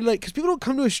 And like, because people don't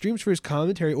come to his streams for his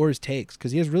commentary or his takes,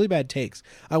 because he has really bad takes.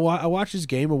 I watched his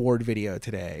Game Award video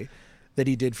today that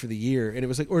he did for the year, and it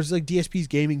was like, or it's like DSP's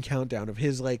gaming countdown of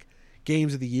his like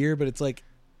games of the year, but it's like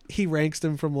he ranks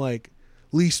them from like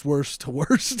least worst to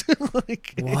worst.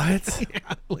 Like What?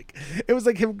 Yeah, like it was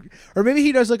like him, or maybe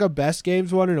he does like a best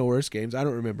games one and a worst games. I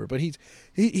don't remember, but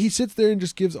he sits there and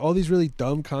just gives all these really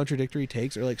dumb contradictory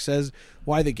takes, or like says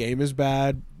why the game is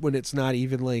bad when it's not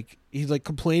even like he's like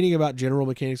complaining about general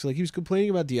mechanics. Like he was complaining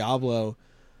about Diablo.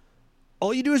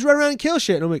 All you do is run around and kill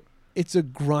shit, and I'm like, it's a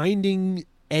grinding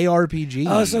ARPG.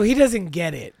 Oh, so he doesn't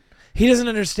get it. he doesn't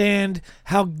understand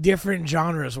how different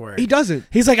genres work. He doesn't.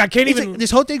 He's like, I can't He's even. like,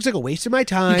 this whole thing's like a waste of my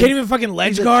time. You can't even fucking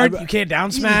ledge He's guard. like, You can't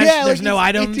down smash. Yeah, There's like, no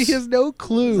items. He has no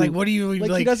clue. It's like, what do you like?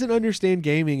 like? He doesn't understand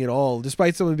gaming at all,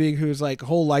 despite someone being whose like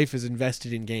whole life is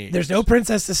invested in games. There's no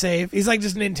princess to save. He's like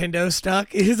just Nintendo stuck.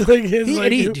 He's like,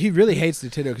 he really hates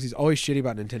Nintendo because he's always shitty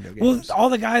about Nintendo games. Well, all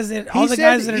the guys that He are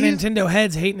said Nintendo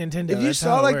heads hate Nintendo. If you That's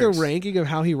saw how it like the works. ranking of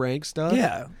how he ranks stuff,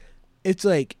 Yeah. it's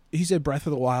like he said Breath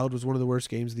of the Wild was one of the worst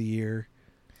games of the year.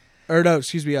 Or no,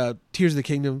 excuse me, Tears of the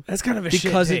Kingdom. That's kind of a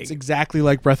because shit it's take. exactly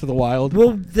like Breath of the Wild.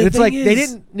 Well, the it's thing like they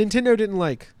is- didn't. Nintendo didn't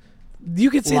like.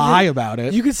 You could say lie about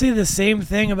it. You could say the same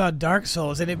thing about Dark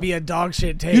Souls, and it'd be a dog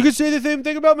shit take. You could say the same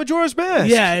thing about Majora's Mask.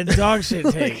 Yeah, it's dog shit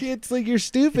take. Like, it's like you're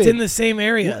stupid. It's in the same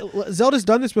area. Zelda's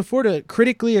done this before to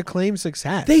critically acclaim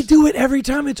success. They do it every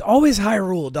time. It's always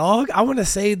Hyrule, dog. I want to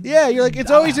say. Yeah, you're like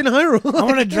it's always in Hyrule. I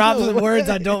want to drop some words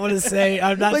I don't want to say.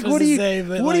 I'm not like, supposed what do to you, say,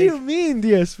 but what like, do you mean,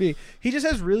 DSP? He just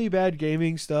has really bad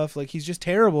gaming stuff. Like he's just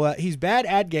terrible at. He's bad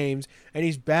at games and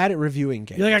he's bad at reviewing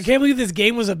games. you're like, I can't believe this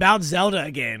game was about Zelda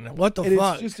again. What the And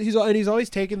fuck? it's just he's always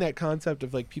taken that concept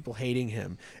of like people hating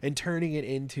him and turning it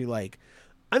into like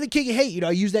I'm the king of hate.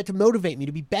 I use that to motivate me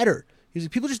to be better. He's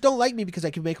like, people just don't like me because I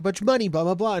can make a bunch of money. Blah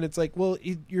blah blah. And it's like, well,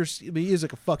 he is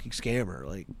like a fucking scammer.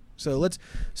 Like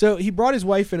so he brought his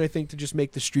wife in, I think, to just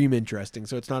make the stream interesting.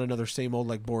 So it's not another same old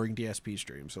like boring DSP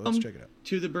stream. So let's check it out.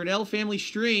 To the Burnell family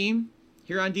stream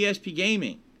here on DSP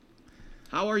Gaming.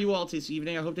 How are you all this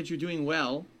evening? I hope that you're doing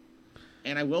well.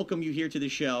 And I welcome you here to the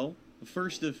show. The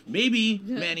first of maybe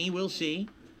many, we'll see.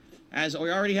 As we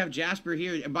already have Jasper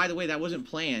here. And by the way, that wasn't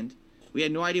planned. We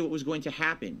had no idea what was going to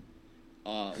happen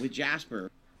with Jasper.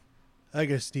 I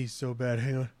gotta sneeze so bad.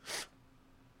 Hang on.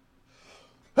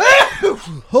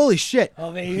 Holy shit.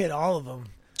 Oh man, you hit all of them.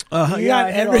 Yeah, got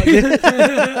I hit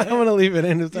every- I'm gonna leave it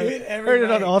in. I hit every heard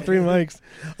it on mic. all three mics.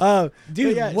 Dude,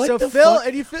 but yeah, what so the Phil, fuck?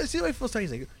 and you see the way Phil's talking.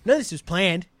 He's like, "No, this was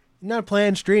planned. Not a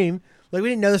planned stream. Like we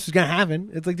didn't know this was gonna happen."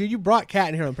 It's like, dude, you brought Kat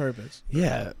in here on purpose.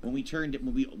 Yeah. When we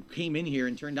came in here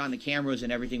and turned on the cameras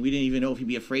and everything, we didn't even know if he'd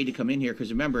be afraid to come in here. Because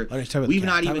remember, Oh, talk about the we've cat.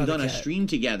 not Talk even about done the a cat. stream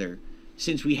together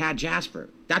since we had Jasper.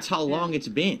 That's how long it's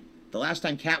been. The last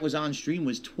time Kat was on stream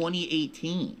was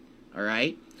 2018. All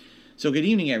right. So good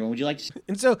evening, everyone. Would you like to?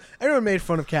 And so everyone made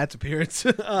fun of Kat's appearance.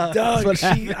 That's Dog, what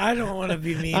happened. I don't want to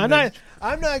be mean. I'm but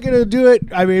not gonna do it.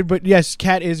 I mean, but yes,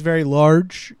 Kat is very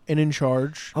large and in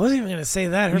charge. I wasn't even gonna say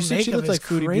that. Her You see, makeup she looks is like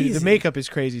Foodie crazy. Beauty. The makeup is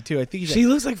crazy too. I think She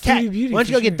looks like Kat, Foodie Beauty. why don't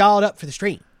you for go get sure. dolled up for the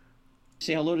stream?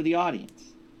 Say hello to the audience.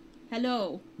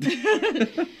 Hello.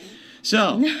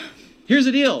 So, here's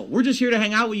the deal. We're just here to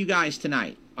hang out with you guys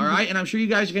tonight. All right? And I'm sure you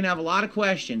guys are going to have a lot of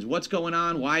questions. What's going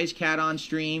on? Why is Kat on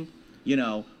stream?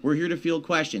 We're here to field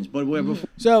questions. But before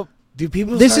So do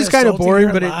people? this start is kind of assaulting boring,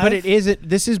 her but live? it isn't.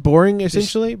 This is boring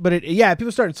essentially, but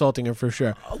people start insulting her for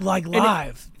sure. Like And it-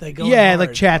 live. They go. Yeah, hard.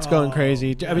 like chat's going Oh,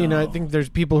 crazy. I mean, I no. think there's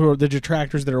people who are the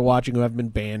detractors that are watching who have been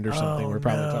banned or something. Oh, We're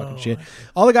probably no. talking shit.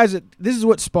 All the guys this is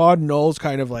what spawned Knowles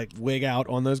kind of like wig out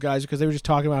on those guys because they were just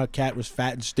talking about how Kat was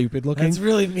fat and stupid looking. That's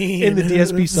really mean. in the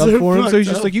DSP That's sub so forum. So he's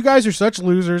fucked just up. like, you guys are such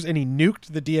losers, and he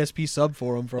nuked the DSP sub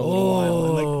forum for a little while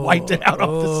and like wiped it out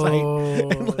off the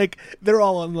site. And like they're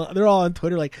all on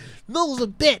Twitter like, Knowles a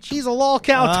bitch. He's a lol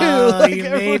cow too. Like you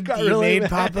everyone made, got you really made mad.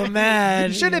 Papa mad.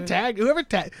 You should have tagged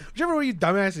whichever one of you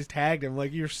dumbasses tagged him.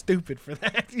 Like you're stupid for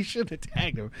that. You should have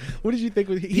tagged him. What did you think?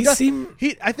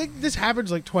 I think this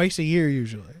happens like twice a year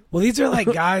usually. Well, these are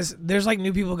like guys. There's like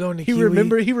new people going to He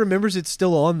Kiwi. He remembers it's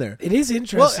still on there. It is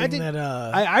interesting Well, I think that.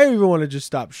 I even want to just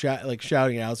stop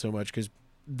shouting out so much because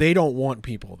they don't want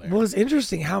people there. Well, it's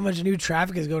interesting how much new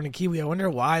traffic is going to Kiwi. I wonder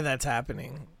why that's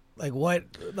happening. Like what?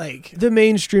 Like The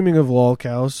mainstreaming of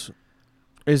lolcows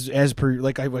is as per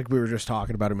like we were just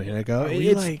talking about a minute ago. are we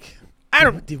It's like? I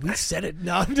don't. Did we set it?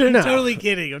 No, I'm No. totally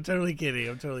kidding. I'm totally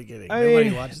kidding. I Nobody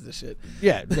mean- watches this shit.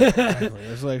 Yeah, exactly.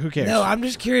 It's like who cares? No, I'm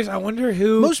just curious. I wonder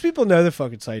who. Most people know the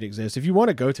fucking site exists. If you want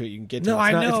to go to it, you can get to No, it.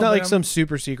 I know, It's not but like I'm- some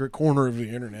super secret corner of the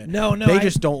internet. No, they I-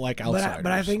 just don't like outsiders.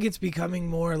 But I think it's becoming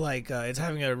more like it's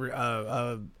having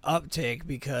a uptick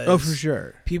because Oh, for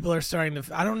sure. people are starting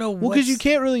to. I don't know. Well, because you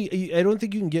can't really. I don't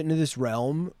think you can get into this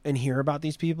realm and hear about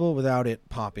these people without it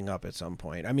popping up at some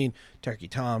point. I mean, Turkey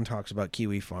Tom talks about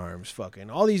Kiwi Farms, fucking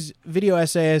all these video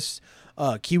essayists,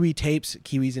 Kiwi tapes,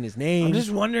 Kiwi's in his name. I'm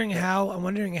just wondering how. I'm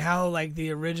wondering how like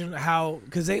the original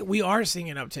because we are seeing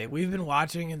an uptick. We've been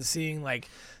watching and seeing like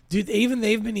Dude,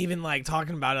 they've been like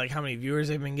talking about it, like how many viewers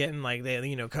they've been getting. Like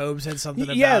Cobe said something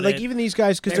about yeah, it. like even these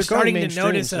guys, because they're starting to mainstream,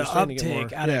 notice so an they're starting to get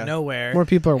uptick more. out of nowhere. More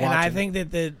people are watching. And I think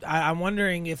that I'm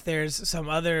wondering if there's some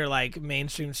other like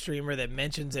mainstream streamer that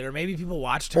mentions it, or maybe people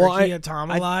watch Turkey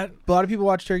Tom a lot. A lot of people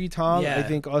watch Turkey Tom. Yeah. I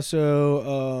think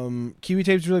also Kiwi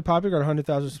Tapes is really popular, got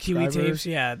 100,000 subscribers. Kiwi Tapes,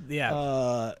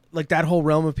 yeah. Like that whole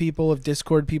realm of people, of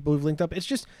Discord people who've linked up. It's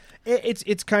just.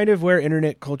 It's kind of where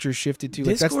internet culture shifted to.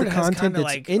 Like Discord that's the content has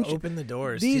that's like opened the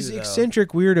doors. These too, eccentric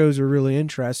weirdos are really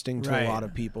interesting to Right. a lot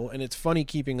of people, and it's funny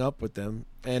keeping up with them.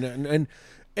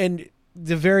 And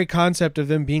the very concept of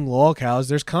them being lol cows,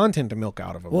 there's content to milk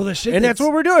out of them. Well, the shit and that's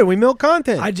what we're doing. We milk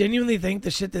content. I genuinely think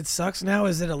the shit that sucks now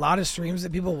is that a lot of streams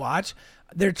that people watch,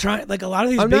 they're trying like a lot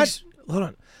of these hold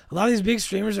on, a lot of these big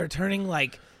streamers are turning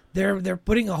like. They're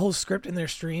putting a whole script in their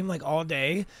stream like all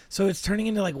day, so it's turning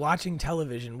into like watching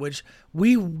television, which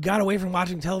we got away from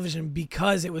watching television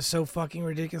because it was so fucking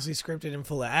ridiculously scripted and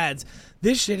full of ads.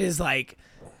 This shit is like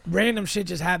random shit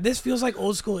just happened. This feels like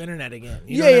old school internet again.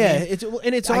 You know what I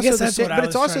mean? It's I also guess the that's same, what I but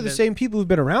it's was also trying the to- same people who've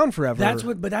been around forever.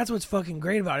 That's what's fucking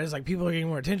great about it is like people are getting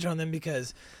more attention on them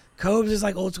because Cobes is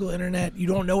like old school internet. You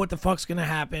don't know what the fuck's gonna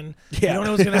happen. Yeah. You don't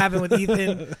know what's gonna happen with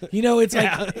Ethan.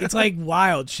 It's like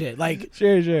wild shit. Like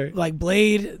sure. Like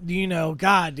Blade.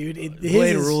 God, dude.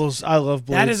 Blade rules. I love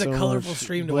Blade. That is so a colorful much.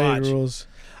 stream to Blade watch. rules.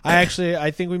 I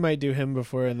think we might do him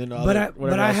before, and then But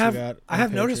I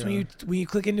have noticed when you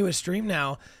click into a stream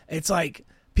now, it's like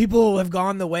people have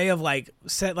gone the way of like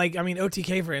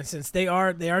OTK for instance, they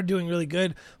are doing really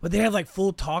good, but they have like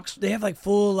full talks, they have like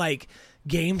full like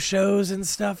game shows and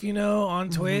stuff, on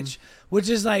Twitch, which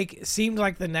is like seemed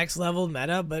like the next level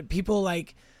meta, but people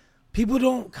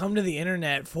don't come to the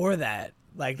internet for that.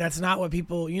 Like that's not what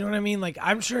people, you know what I mean? Like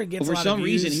I'm sure it gets For a lot some of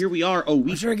views. reason, here we are.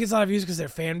 I'm sure it gets a lot of views because they're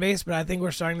fan base, but I think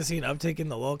we're starting to see an uptick in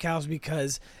the lolcows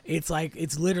because it's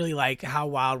literally like how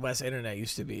Wild West internet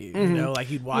used to be.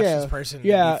 Like you'd watch this person and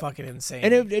it'd be fucking insane.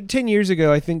 And 10 years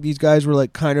ago, I think these guys were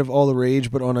like kind of all the rage,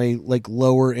 but on a like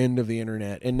lower end of the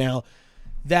internet. And now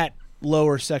that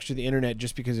lower section of the internet,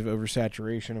 just because of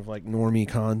oversaturation of like normie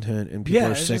content and people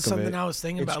are sick of something it. I was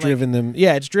thinking It's about. driven them.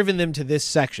 Yeah, it's driven them to this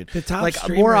section. The top like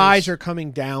streamers- more eyes are coming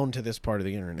down to this part of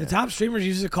the internet. The top streamers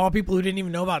used to call people who didn't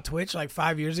even know about Twitch like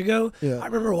 5 years ago. Yeah. I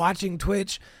remember watching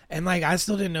Twitch and like I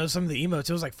still didn't know some of the emotes.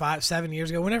 It was like 5-7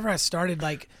 years ago. Whenever I started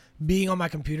like being on my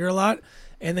computer a lot,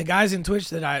 and the guys in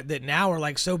Twitch that now are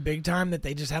like so big time that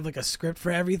they just have like a script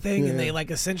for everything and they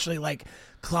like essentially like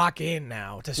clock in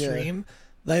now to stream.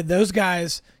 Like those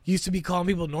guys used to be calling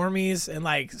people normies and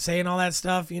like saying all that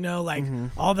stuff, like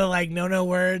all the like no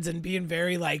words and being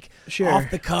very like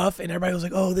off the cuff, and everybody was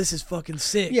like, "Oh, this is fucking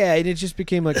sick." Yeah, and it just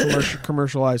became like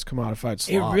commercialized, commodified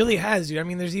slop. It really has, dude. I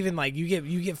mean, there's even like you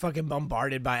get fucking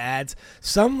bombarded by ads.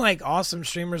 Some like awesome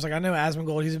streamers, like I know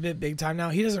Asmongold, he's a bit big time now.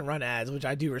 He doesn't run ads, which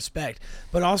I do respect.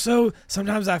 But also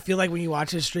sometimes I feel like when you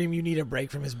watch his stream, you need a break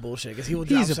from his bullshit because he will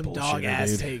drop some dog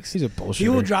ass takes. He's a bullshitter. He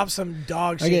will drop some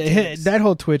dog shit. Takes. That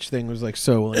whole Twitch thing was like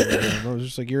so lame. I was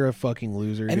just like, you're a fucking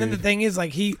loser. And then the thing is,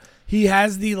 like, he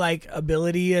has the like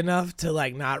ability enough to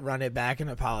like not run it back and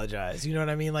apologize. You know what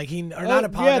I mean? Like not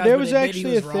apologize. Yeah, there but was admit actually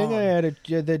he was a thing wrong. I had.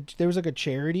 There was like a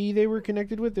charity they were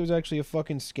connected with. There was actually a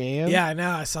fucking scam. Yeah, I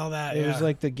know. I saw that. It was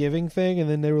like the giving thing, and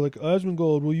then they were like,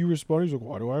 Asmongold, will you respond? He's like,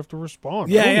 why do I have to respond?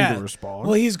 Yeah, I don't yeah. need to respond.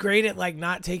 Well, he's great at like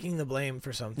not taking the blame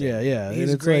for something. Yeah. He's and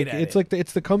it's great like at it's it. like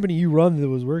it's the company you run that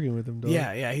was working with him. Dog.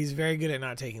 Yeah. He's very good at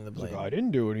not taking the He's blame. like, I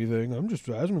didn't do anything. I'm just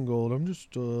Asmongold. I'm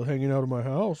just hanging out in my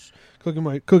house, cooking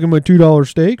my $2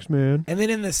 steaks, man. And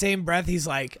then in the same breath, he's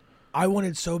like, I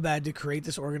wanted so bad to create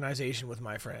this organization with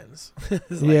my friends. It's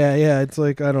like- Yeah. It's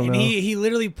like I don't and know. he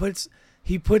literally puts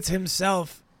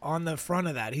himself on the front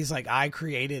of that. He's like, I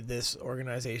created this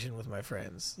organization with my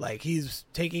friends. Like he's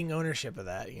taking ownership of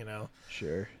that,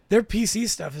 Sure. Their PC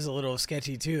stuff is a little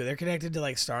sketchy too. They're connected to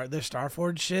like their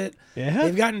Starforge shit. Yeah.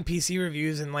 They've gotten PC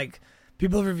reviews and like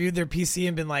people have reviewed their PC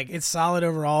and been like, it's solid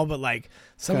overall, but like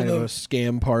some kind of of the a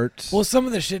scam parts. well, some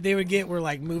of the shit they would get were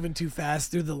like moving too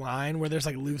fast through the line where there's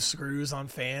like loose screws on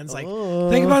fans. Like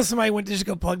think about somebody went to just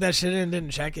go plug that shit in and didn't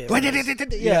check it.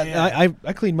 Yeah.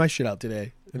 I cleaned my shit out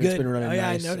today. And Good. It's been running Oh,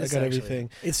 yeah, nice. I noticed, got actually. everything.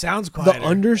 It sounds quieter. The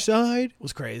underside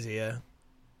was crazy, yeah.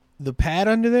 The pad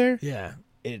under there, Yeah.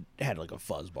 it had like a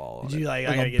fuzzball. Did you, like, I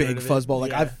like gotta a get big rid of it? fuzzball?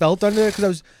 Like Yeah. I felt under it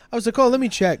because I was like, oh, let me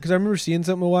check because I remember seeing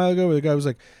something a while ago where the guy was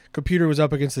like, computer was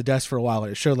up against the desk for a while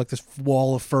and it showed like this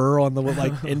wall of fur on the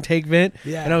like intake vent.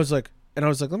 Yeah. And I was like,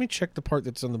 let me check the part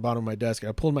that's on the bottom of my desk. And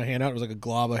I pulled my hand out. It was like a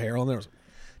glob of hair on there. I was like,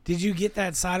 Did you get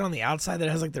that side on the outside that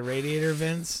has like the radiator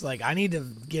vents? Like I need to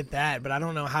get that, but I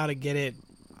don't know how to get it.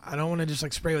 I don't want to just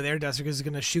like spray with air duster because it's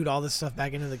gonna shoot all this stuff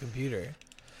back into the computer.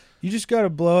 You just gotta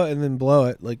blow it and then blow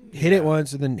it. Like hit it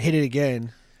once and then hit it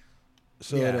again.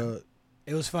 So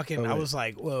it was fucking. I was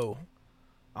like, whoa.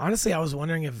 Honestly, I was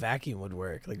wondering if vacuum would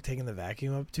work, like taking the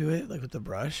vacuum up to it, like with the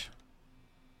brush.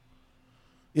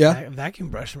 Yeah, vacuum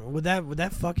brush. Would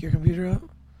that fuck your computer up?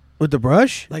 With the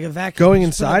brush? Like a vacuum going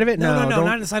inside of it? No, don't.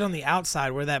 not inside. On the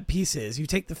outside where that piece is. You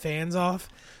take the fans off.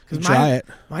 Try it.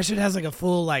 My shit has like a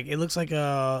full it looks like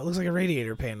a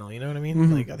radiator panel. You know what I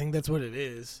mean? Like I think that's what it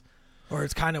is, or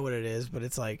it's kind of what it is. But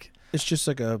it's like it's just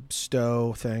like a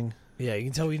stow thing. Yeah, you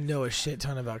can tell we know a shit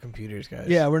ton about computers, guys.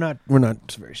 Yeah, we're not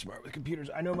very smart with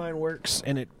computers. I know mine works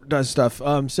and it does stuff.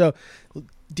 So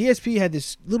DSP had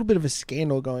this little bit of a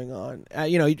scandal going on.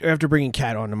 After bringing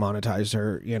Kat on to monetize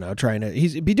her, trying to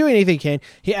he's be doing anything he can.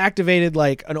 He activated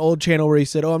like an old channel where he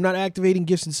said, "Oh, I'm not activating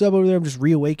gifts and sub over there. I'm just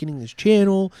reawakening this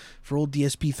channel for old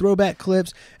DSP throwback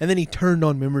clips." And then he turned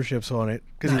on memberships on it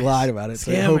because he lied about it,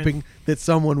 so hoping that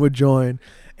someone would join.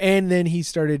 And then he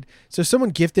started. So someone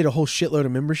gifted a whole shitload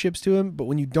of memberships to him, but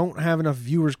when you don't have enough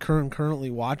viewers currently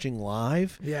watching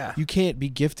live, you can't be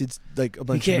gifted like a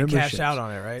bunch of memberships. You can't cash out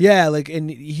on it, right? Yeah,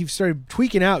 and he started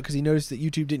tweaking out because he noticed that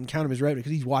YouTube didn't count him as revenue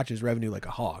because he watches revenue like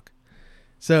a hawk.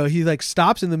 So he like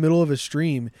stops in the middle of a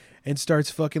stream and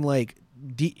starts fucking like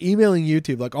emailing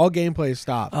YouTube, like all gameplay is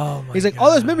stopped. Oh my He's like, God.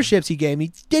 all those memberships he gave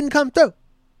me didn't come through.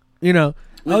 With I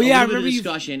remember the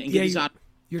discussion and get this out.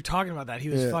 You're talking about that. He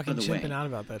was fucking chimping out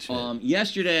about that shit.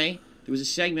 Yesterday, there was a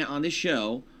segment on this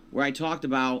show where I talked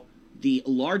about the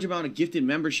large amount of gifted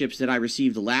memberships that I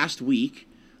received last week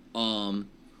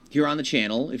here on the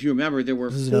channel. If you remember, there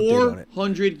were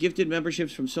 400 gifted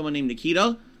memberships from someone named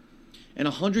Nikita and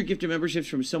 100 gifted memberships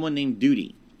from someone named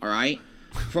Duty. All right?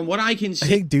 From what I can see... I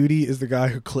think Duty is the guy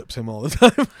who clips him all the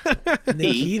time.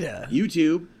 Nikita.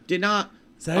 YouTube did not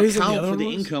account for the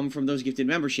income from those gifted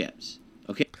memberships.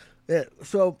 Okay? Yeah,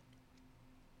 so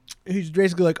he's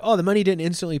basically like, "Oh, the money didn't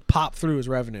instantly pop through his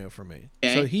revenue for me."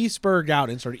 Okay. So he spurred out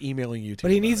and started emailing YouTube.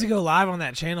 But he needs to go live on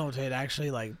that channel to actually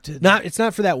It's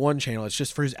not for that one channel. It's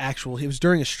just for his actual. It was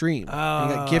during a stream.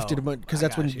 And he got gifted a bunch because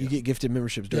that's when you get gifted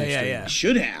memberships during stream. Yeah.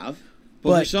 Should have,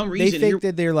 but for some reason they think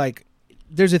that they're like.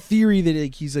 There's a theory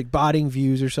that he's like botting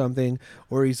views or something,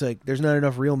 or he's like there's not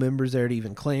enough real members there to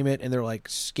even claim it, and they're like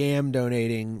scam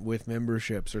donating with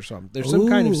memberships or something. There's some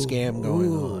kind of scam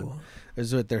going on,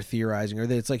 is what they're theorizing, or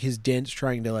that it's like his dents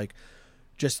trying to like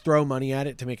just throw money at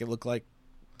it to make it look like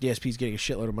DSP's getting a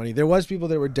shitload of money. There was people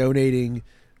that were donating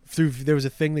through. There was a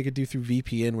thing they could do through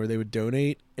VPN where they would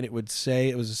donate, and it would say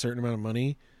it was a certain amount of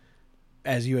money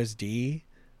as USD,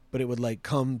 but it would like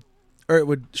come. Or it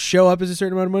would show up as a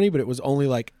certain amount of money, but it was only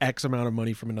like X amount of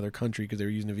money from another country because they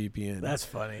were using a VPN. That's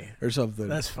funny. Or something.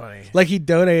 That's funny. Like he'd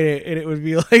donate it and it would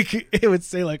be like, it would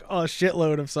say like, oh,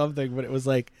 shitload of something, but it was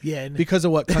like, because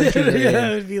of what country they're in.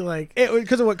 It would be like,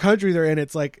 because of what country they're in,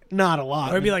 it's like not a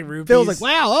lot. Or it'd be like rupees. Phil's like,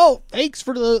 wow, oh, thanks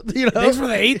for the, thanks for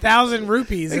the 8,000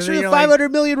 rupees. Thanks for the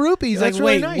 500 million rupees. That's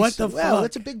really nice. What the fuck?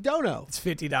 That's a big dono. It's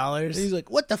 $50. And he's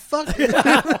like, what the fuck?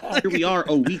 Here we are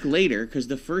a week later because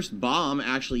the first bomb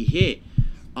actually hit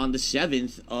on the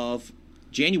 7th of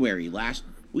January last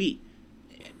week,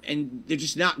 and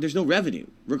there's no revenue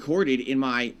recorded in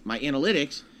my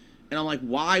analytics, and I'm like,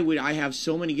 why would I have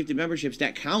so many gifted memberships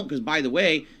that count? Because by the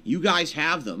way, you guys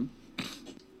have them.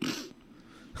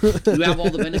 You have all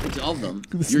the benefits of them.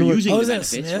 You're using the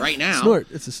benefits right now. Snort.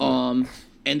 It's a snort.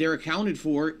 And they're accounted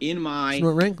for in my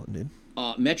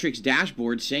metrics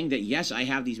dashboard, saying that yes, I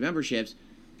have these memberships,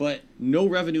 but no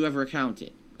revenue ever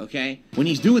accounted. Okay? When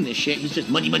he's doing this shit, he's just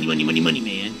money,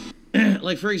 man.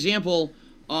 Like, for example,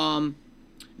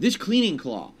 this cleaning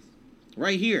cloth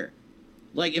right here.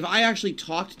 Like, if I actually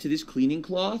talked to this cleaning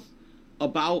cloth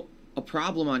about a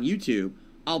problem on YouTube,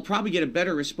 I'll probably get a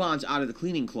better response out of the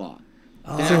cleaning cloth.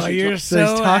 Oh, you're so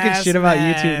he's talking shit about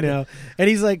YouTube now. And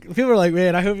he's like, people are like,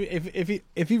 man, I hope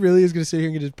if he really is going to sit here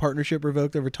and get his partnership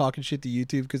revoked over talking shit to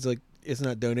YouTube because, like, it's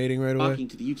not donating right away. Talking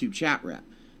to the YouTube chat rep.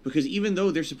 Because even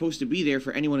though they're supposed to be there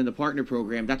for anyone in the partner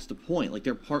program, that's the point. Like,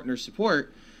 they're partner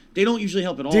support. They don't usually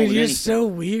help at all with anything. You're so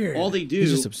weird. All they do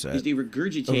is they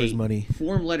regurgitate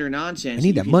form letter nonsense. I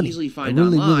need that money. Easily find I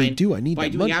really, online really do. I need by that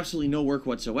doing money. absolutely no work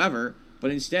whatsoever,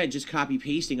 but instead just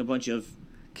copy-pasting a bunch of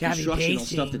instructional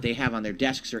stuff that they have on their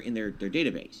desks or in their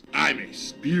database. I'm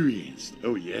experienced.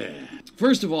 Oh, yeah.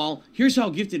 First of all, here's how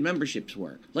gifted memberships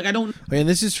work. Like, I don't... And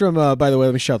this is from, by the way,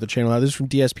 let me shout the channel out. This is from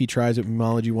DSP Tries It,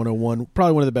 Memology 101.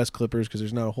 Probably one of the best clippers because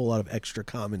there's not a whole lot of extra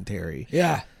commentary.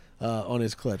 Yeah. On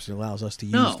his clips. It allows us to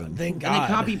use them. Thank God. And they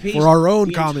copy-paste for our own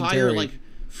the commentary. Entire, like,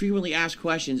 frequently asked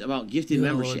questions about gifted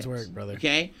memberships. Work, brother.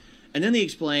 Okay? And then they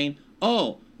explain,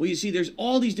 oh, Well, you see, there's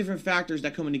all these different factors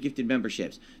that come into gifted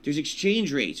memberships. There's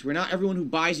exchange rates, where not everyone who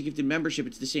buys a gifted membership,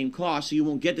 it's the same cost, so you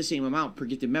won't get the same amount per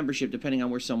gifted membership depending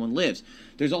on where someone lives.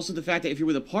 There's also the fact that if you're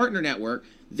with a partner network,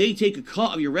 they take a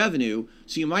cut of your revenue,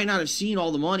 so you might not have seen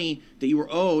all the money that you were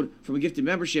owed from a gifted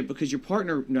membership because your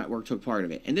partner network took part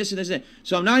of it. And this and this and that.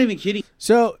 So I'm not even kidding.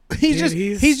 So he's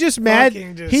just mad.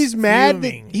 He's mad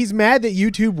that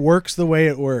YouTube works the way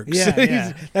it works.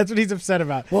 Yeah, that's what he's upset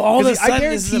about. Well, all of a sudden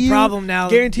this is a problem now.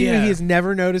 Guarantee you he has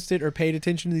never noticed it or paid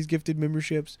attention to these gifted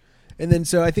memberships. And then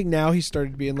so I think now he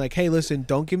started being like, hey, listen,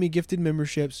 don't give me gifted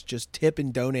memberships. Just tip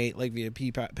and donate like via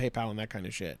PayPal and that kind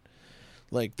of shit.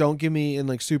 Like, don't give me in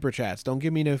like super chats. Don't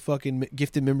give me no fucking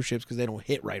gifted memberships because they don't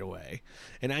hit right away.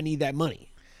 And I need that money.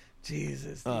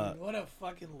 Jesus, dude. What a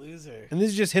fucking loser. And this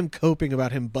is just him coping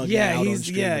about him bugging out on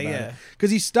stream about it. Yeah.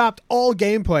 Because he stopped all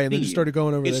gameplay and then just started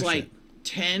going over this It's like shit.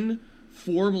 10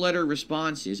 form letter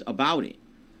responses about it.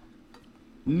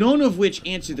 None of which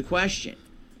answered the question.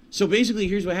 So basically,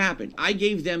 here's what happened. I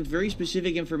gave them very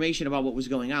specific information about what was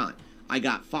going on. I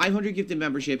got 500 gifted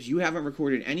memberships. You haven't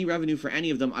recorded any revenue for any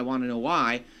of them. I want to know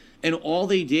why. And all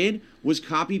they did was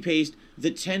copy-paste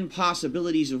the 10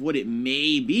 possibilities of what it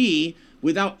may be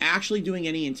without actually doing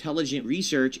any intelligent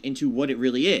research into what it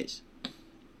really is.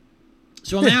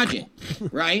 So imagine,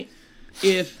 right,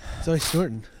 if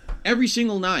every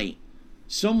single night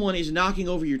someone is knocking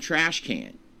over your trash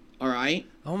can, all right?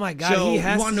 Oh my God! So he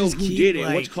has you want to know who keep, did it?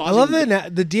 like, What's causing? I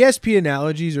love the DSP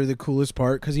analogies are the coolest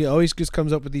part because he always just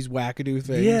comes up with these wackadoo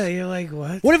things. Yeah, you're like,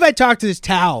 what? What if I talk to this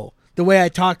towel the way I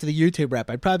talk to the YouTube rep?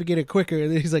 I'd probably get it quicker.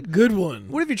 And then he's like, good one.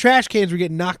 What if your trash cans were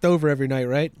getting knocked over every night,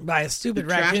 right? By a stupid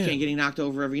trash can getting knocked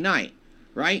over every night,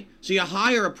 right? So you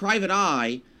hire a private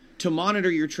eye to monitor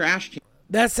your trash can.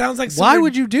 That sounds like Why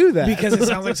would you do that? Because it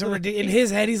sounds like some ridiculous. In his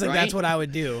head, he's like, Right? that's what I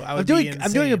would do. I would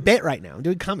I'm doing a bit right now. I'm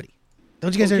doing comedy.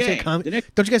 Don't you guys understand comedy?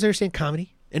 Don't you guys understand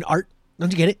comedy and art?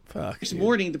 Don't you get it? Next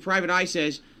morning, the private eye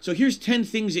says, so here's 10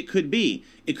 things it could be.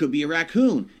 It could be a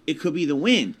raccoon. It could be the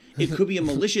wind. It could be a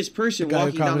malicious person The guy who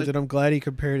walking down commented, I'm glad he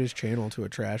compared his channel to a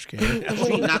trash can.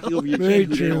 street, knocking over your Very kid who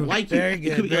they true. don't like you. Very It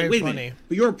good. could be, Very wait a funny. minute.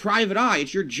 But you're a private eye.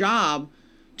 It's your job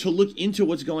to look into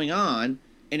what's going on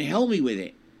and help me with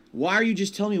it. Why are you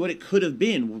just telling me what it could have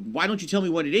been? Why don't you tell me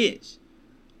what it is?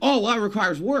 Oh, well, that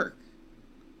requires work.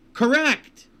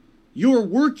 Correct. You're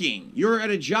working. You're at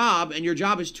a job, and your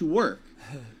job is to work.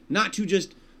 Not to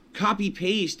just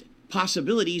copy-paste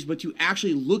possibilities, but to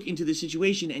actually look into the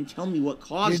situation and tell me what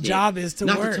caused it. Your job is to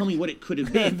not work. to tell me what it could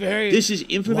have been. Very This is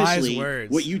infamously wise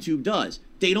words. what YouTube does.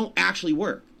 They don't actually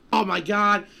work. Oh my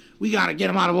God, we gotta get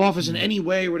him out of office in any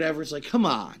way or whatever. It's like, come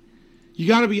on. You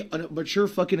gotta be a mature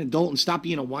fucking adult and stop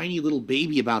being a whiny little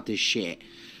baby about this shit.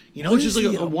 You know, What it's just is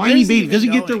like he- a where whiny is he baby. even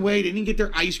Doesn't get their going? way. They didn't get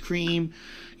their ice cream.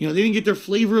 You know, they didn't get their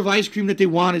flavor of ice cream that they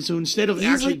wanted. So instead of He's,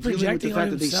 actually like, dealing with the projecting fact on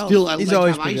that they himself. still He's like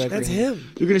always to have ice cream, projecting. That's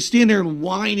him. they're gonna stand there and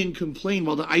whine and complain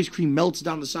while the ice cream melts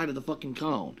down the side of the fucking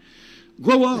cone.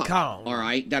 Grow up. cone. All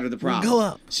right, that are the problem. Grow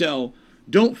up. So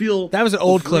don't feel That was an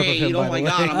old clip of afraid. him, Oh by my the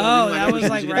God, way. I'm gonna Oh, bring my that was,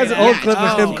 like, business right That's an back. old clip of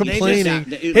Oh, him they complaining.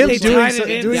 just- Him they doing tied it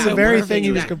in doing that the very one thing he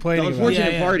thing was that- complaining The about.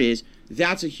 unfortunate Yeah. part is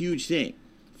that's a huge thing.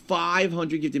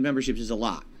 500 gifted memberships is a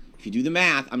lot. If you do the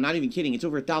math, I'm not even kidding. It's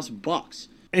over $1,000.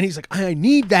 And he's like, I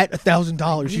need that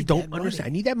 $1,000. You need don't that money. understand. I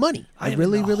need that money. I am in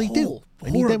really, the really do. hole I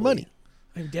need that horribly. money.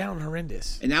 I'm down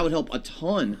horrendous. And that would help a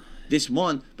ton this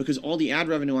month because all the ad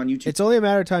revenue on YouTube. It's only a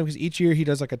matter of time because each year he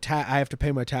does like I have to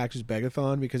pay my taxes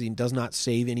begathon because he does not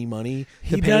save any money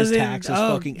to He pay his doesn't- taxes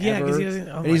oh, fucking yeah, 'cause ever. he doesn't-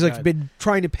 oh and my he's like God. been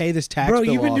trying to pay this tax Bro,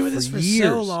 bill you've been off doing this for years.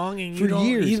 so long, and you for don't-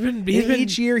 years. he's been And been-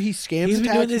 each year he scams he's the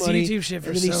been tax doing this money, YouTube shit for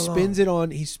and then he so spends long. it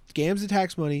on he scams the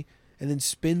tax money and then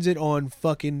spends it on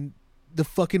the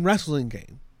fucking wrestling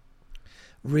game.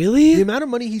 Really? The amount of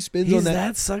money he spends He's on that,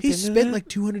 that sucked he into spent that? like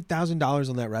 $200,000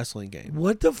 on that wrestling game.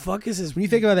 What the fuck is his? When you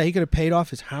think about that, he could have paid off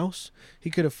his house.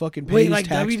 He could have fucking paid Wait, his like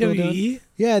tax bill down. WWE?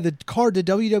 Yeah, the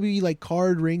WWE like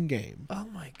card ring game. Oh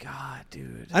my God,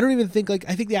 dude. I don't even think I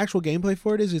think the actual gameplay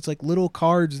for it is it's like little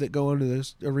cards that go into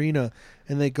this arena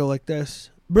and they go like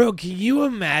this. Bro, can you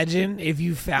imagine if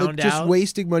you Like, found just out?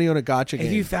 wasting money on a gotcha if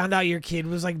game. you found out your kid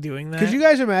was like doing that? Could you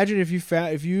guys imagine if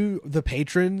you the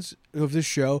patrons of this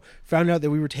show found out that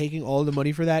we were taking all the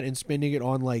money for that and spending it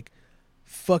on like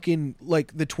fucking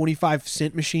like the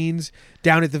 25-cent machines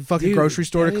down at the fucking Dude, grocery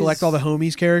store to that collect is all the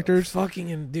homies characters?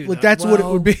 Fucking dude. Like that's what it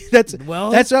would be. That's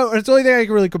the only thing I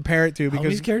can really compare it to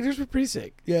because Homies characters were pretty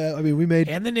sick. yeah, I mean we made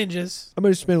And the ninjas. I'm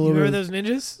gonna spend a You little remember bit.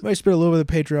 those ninjas? I might spend a little bit of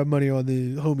Patreon money on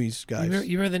the homies guys.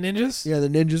 You remember the ninjas? Yeah, the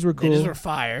ninjas were cool. Ninjas were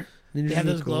fire. Ninjas They had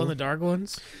were those glow in cool. the dark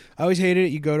ones. I always hated it.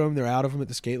 You go to them, they're out of them at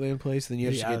the Skateland place, then you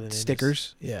have Yeah, to the get ninjas.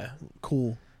 stickers. Yeah.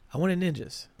 Cool. I wanted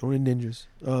ninjas. I wanted ninjas.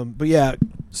 But yeah,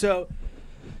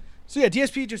 So yeah,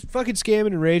 DSP just fucking scamming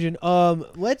and raging.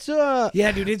 Let's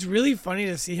Yeah, dude, it's really funny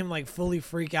to see him like fully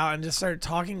freak out and just start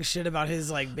talking shit about his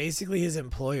like basically his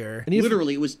employer.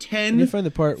 Literally, it was 10 you find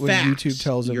the part when facts. YouTube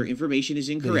tells him your information is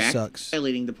that he incorrect, sucks.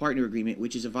 violating the partner agreement,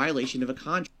 which is a violation of a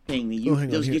contract. Paying me Oh, hang on,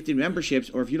 those here. gifted memberships,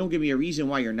 or if you don't give me a reason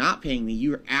why you're not paying me,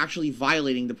 you are actually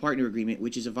violating the partner agreement,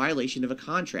 which is a violation of a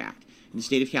contract in the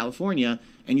state of California,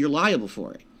 and you're liable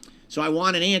for it. So I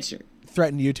want an answer.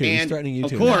 Threatened YouTube. He's And threatening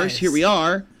YouTube. of course, here we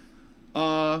are.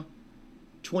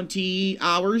 20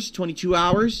 hours, 22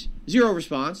 hours, zero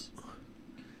response.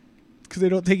 Because they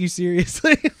don't take you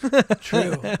seriously.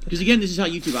 True. Because again, this is how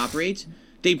YouTube operates.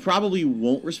 They probably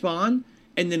won't respond,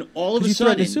 and then all of a You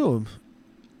threatened sudden, to sue him.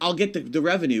 I'll get the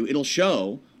revenue. It'll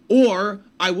show, or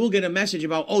I will get a message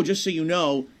about, oh, just so you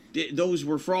know, those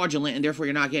were fraudulent, and therefore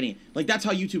you're not getting it. Like that's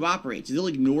how YouTube operates. They'll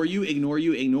ignore you.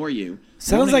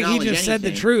 Sounds Won't like he acknowledge just said the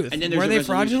anything, truth. And then there's Were a they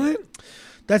resolution. fraudulent?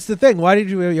 That's the thing. Why did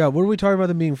you? Yeah. What are we talking about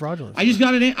them being fraudulent? I just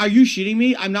got an. Are you shitting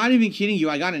me? I'm not even kidding you.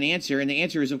 I got an answer, and the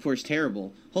answer is of course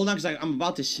terrible. Hold on, because I'm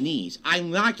about to sneeze.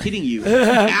 I'm not kidding you.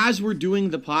 As we're doing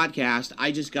the podcast,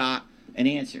 I just got an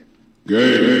answer.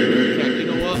 In fact, you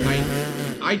know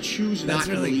what? I choose not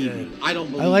to believe you. I don't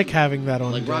believe I like you. having that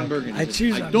on. Like Ron Burgundy. I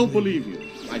choose I not to don't believe believe you.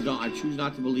 I choose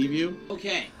not to believe you.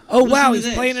 Okay. Oh Listen wow, to he's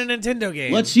this. playing a Nintendo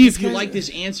game. Let's see if This you guy- like this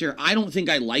answer. I don't think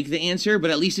I like the answer, but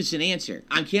at least it's an answer.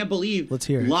 I can't believe. Let's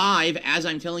hear it. Live, as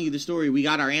I'm telling you the story, we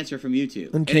got our answer from YouTube.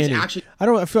 And Uncanny. it's actually I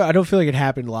don't feel like it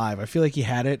happened live. I feel like he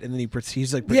had it and then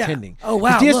he's like Yeah. pretending. Oh,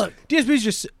 wow, look.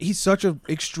 DSP's he's such an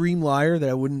extreme liar that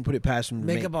I wouldn't put it past him to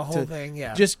Make up a whole thing,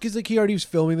 yeah. Just because like he already was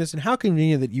filming this, and how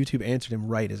convenient that YouTube answered him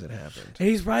right as it happened. And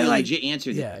he's probably They like, legit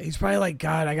answered it. yeah, he's probably like,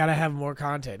 God, I gotta have more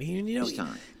content. This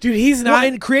time. Dude, he's Well, not.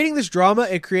 and creating this drama,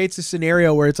 it creates a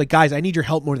scenario where it's like, guys, I need your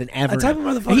help more than ever. A type now.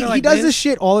 of motherfucker he like does this- this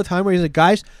shit all the time where he's like,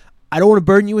 guys, I don't want to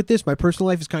burden you with this. My personal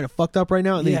life is kind of fucked up right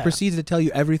now, and then Yeah. he proceeds to tell you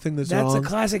everything that's That's wrong. a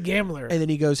classic gambler. And then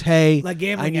he goes, "Hey, Like I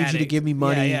gambling need you to addict. give me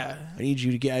money. Yeah, yeah. I need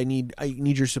you to get. I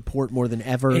need your support more than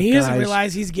ever." And he doesn't guys.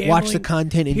 realize he's gambling. Watch the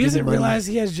content and he give doesn't me money. realize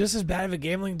he has just as bad of a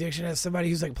gambling addiction as somebody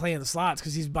who's like playing slots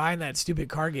because he's buying that stupid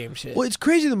card game shit. Well, it's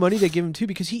crazy the money they give him too,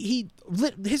 because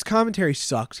his commentary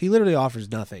sucks. He literally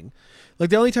offers nothing. Like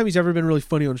the only time he's ever been really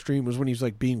funny on stream was when he was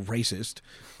like being racist,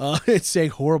 and saying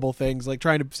horrible things, like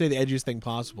trying to say the edgiest thing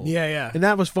possible. Yeah, yeah. And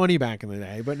that was funny back in the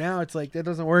day, but now it's like that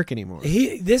doesn't work anymore.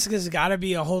 This has got to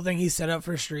be a whole thing he set up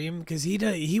for stream because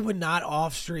he would not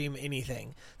off stream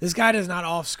anything. This guy does not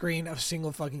off screen a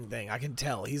single fucking thing. I can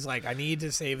tell. He's like, I need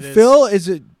to save this. Phil is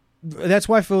a. That's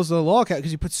why Phil's the lolcat,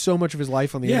 because he puts so much of his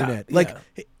life on the Yeah, internet. Like,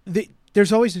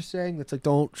 there's always a saying that's like,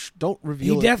 don't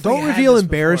reveal He definitely don't had reveal this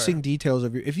embarrassing before. details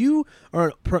of your. If you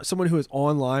are someone who is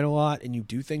online a lot and you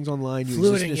do things online, you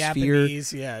Fluid in exist in a sphere.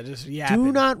 Japanese, yeah, just yapping.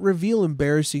 Do not reveal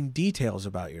embarrassing details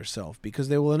about yourself, because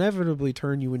they will inevitably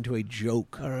turn you into a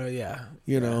joke. Yeah.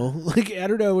 You know, like I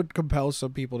don't know, it would compel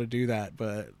some people to do that,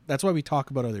 but that's why we talk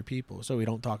about other people, so we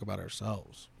don't talk about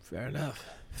ourselves. Fair enough.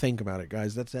 Think about it,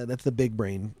 guys. That's the big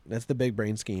brain. That's the big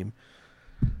brain scheme.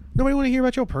 Nobody want to hear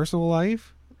about your personal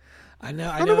life. I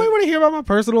know. Nobody want to hear about my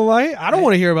personal life. I don't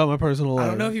want to hear about my personal life. I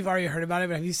don't know if you've already heard about it,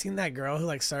 but have you seen that girl who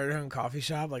like started her own coffee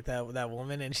shop, like that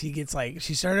woman, and she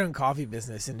started her own coffee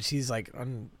business, and she's like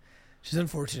she's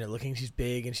unfortunate looking. She's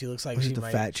big, and she looks like Was she it the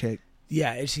might, fat chick?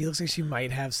 Yeah, and she looks like she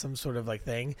might have some sort of like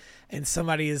thing, and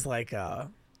somebody was like,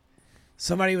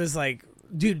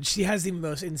 dude, she has the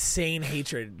most insane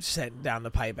hatred sent down the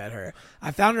pipe at her.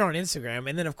 I found her on Instagram,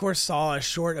 and then of course saw a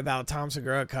short about Tom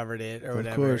Segura covered it or whatever.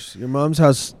 Of course, your mom's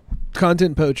house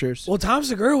content poachers. Well, Tom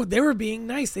Segura, they were being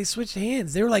nice. They switched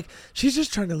hands. They were like, she's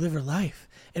just trying to live her life.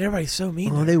 And everybody's so mean.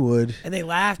 to Oh, her. they would. And they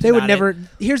laughed. They would about never. it.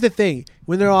 Here's the thing: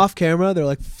 when they're off camera, they're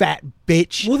like fat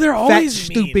bitch. Well, they're always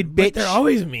fat, mean, stupid but bitch. they're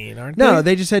always mean, aren't they? No,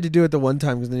 they just had to do it the one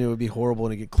time because then it would be horrible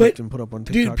and it get clipped and put up on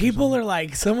TikTok. Dude, people are like,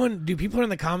 people are in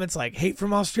the comments like, hate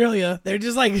from Australia. They're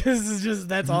just like, this is just,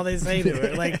 that's all they say to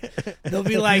her. Like, they'll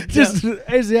be like, Just,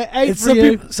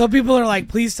 some people are like,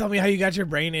 please tell me how you got your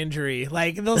brain injury.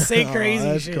 Like, they'll say Oh, crazy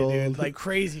that's shit, cold. dude. Like,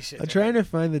 crazy shit. I'm trying to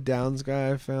find the Downs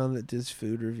guy I found that does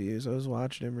food reviews. I was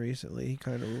watching him recently. He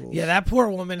kind of rules. Yeah, that poor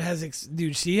woman has,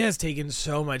 dude, she has taken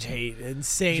so much hate,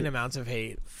 insane amounts of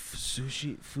hate.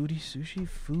 Sushi.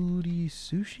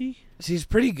 She's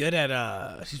pretty good at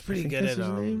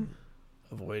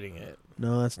avoiding it.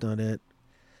 No, that's not it.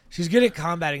 She's good at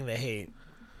combating the hate.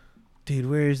 Dude,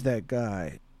 where is that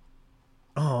guy?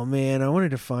 Oh man, I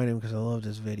wanted to find him because I loved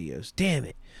his videos. Damn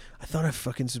it! I thought I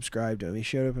fucking subscribed to him. He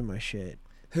showed up in my shit.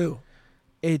 Who?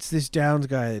 It's this Downs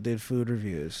guy that did food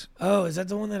reviews. Oh, is that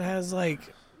the one that has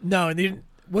like? No,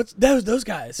 what's those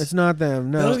guys? It's not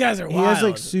them. No, Those guys are He has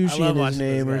like wild. I sushi love in his watching those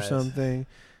name or guys. something.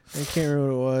 I can't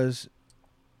remember what it was.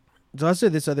 So I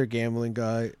said this other gambling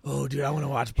guy. Oh, dude, I want to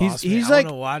watch Boss Man. He's I like,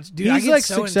 want to watch. Dude, I he's get like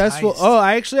so successful. enticed. Oh,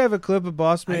 I actually have a clip of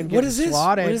Boss Man What getting is this?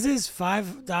 swatted. What is this?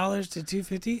 $5 to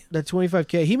 $250? That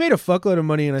 $25K. He made a fuckload of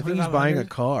money, and I think he's buying a 2,500?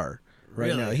 car right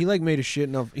Really? now. He like made a shit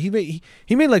enough. He made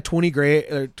like 20 grand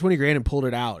and pulled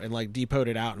it out and like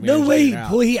depoted it out. And No managed to way. get it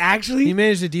out. Boy, he actually. He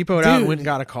managed to depot it out and Dude, went and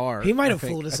got a car. He might I have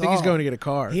think. fooled us all. I think he's going to get a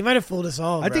car. He might have fooled us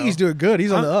all. I think bro. he's doing good.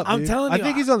 He's on the up. I'm dude. telling you. I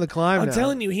think he's on the climb. I'm now.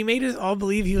 telling you, he made us all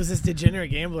believe he was this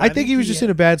degenerate gambler. I think he was just in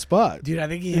a bad spot. Dude, I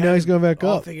think he. You know, he's going back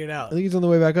all up. Figured out. I think he's on the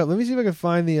way back up. Let me see if I can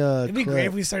find the. It'd be clip. great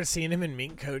if we start seeing him in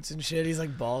mink coats and shit. He's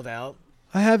like balled out.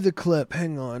 I have the clip.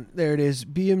 Hang on. There it is.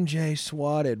 BMJ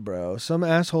swatted, bro. Some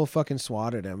asshole fucking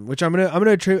swatted him. Which I'm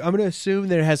gonna assume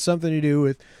that it has something to do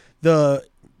with the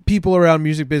people around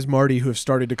Music Biz Marty who have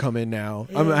started to come in now.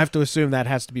 I'm gonna have to assume that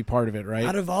has to be part of it, right?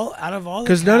 Out of all,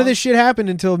 because none of this shit happened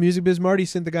until Music Biz Marty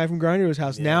sent the guy from Grindr to his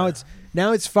house. Yeah.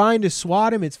 Now it's fine to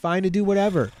swat him. It's fine to do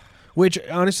whatever. Which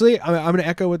honestly, I'm gonna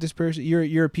echo what this person.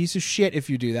 You're a piece of shit if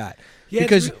you do that. Yeah,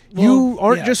 because well, you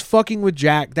aren't yeah. just fucking with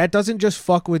Jack. That doesn't just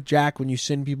fuck with Jack when you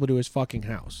send people to his fucking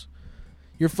house.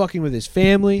 You're fucking with his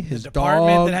family, his department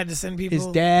dog, that had to send people. his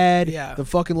dad, Yeah. the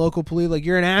fucking local police. Like,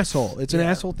 you're an asshole. It's an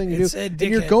Yeah. asshole thing to It's do. a And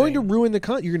you're dickhead going thing. to ruin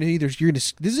the you're gonna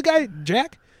this is a guy,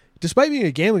 Jack, despite being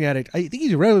a gambling addict, I think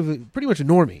he's pretty much a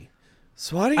normie.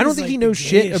 Swatting I don't is think like he the knows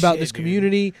shit gayest about shit, this dude.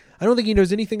 community. I don't think he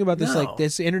knows anything about this No. like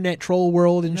this internet troll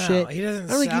world and No, shit. he doesn't I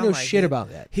don't think he sound knows like shit it.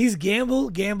 about that. He's gamble.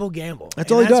 That's And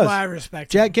all he That's does. why I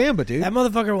respect Jack him. Gamba, dude. That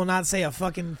motherfucker will not say a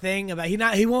fucking thing about.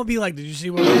 He won't be like, "Did you see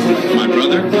what?" Was My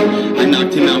brother, I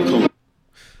knocked him out cold.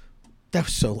 That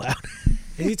was so loud.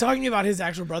 Is he talking about his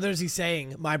actual brother? Is he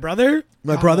saying, "My brother"?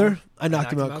 My brother, I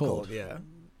knocked him out cold. Yeah.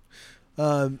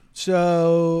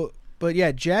 So, but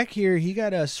yeah, Jack here, he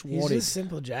got He's swatted. just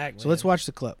simple Jack. So let's watch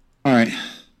the clip. All right.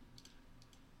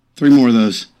 3 more of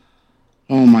those.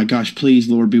 Oh my gosh, please,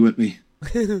 Lord, be with me.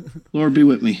 Lord, be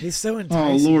with me. He's so Oh,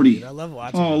 enticing. Lordy. Dude. I love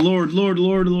watching. Oh, him. Lord, Lord,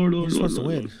 Lord, Lord, Lord. He just wants to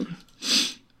Lord, win. Lord.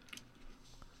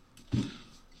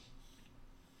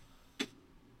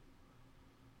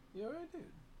 You alright, dude?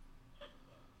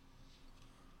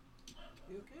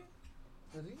 You okay?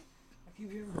 I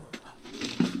keep hearing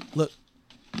Look.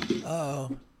 Oh.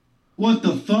 What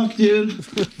the fuck, dude?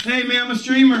 Hey, man, I'm a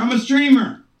streamer.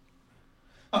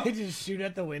 They just shoot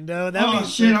at the window. Oh,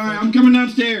 shit, all right, I'm coming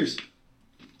downstairs.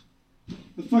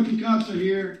 The fucking cops are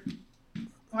here.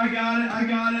 I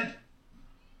got it.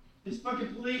 It's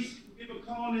fucking police. People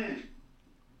calling in.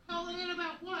 Calling in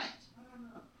about what?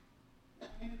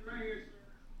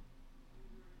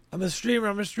 I'm a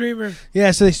streamer.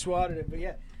 Yeah, so they swatted him, but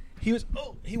yeah.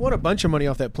 He won a bunch of money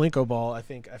off that Plinko ball, I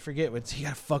think. I forget what he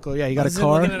got a fuckload. Yeah, he got Was a he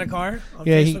car. looking at a car? On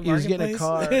Yeah, he Facebook was getting a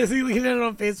Marketplace? car. Is he looking at it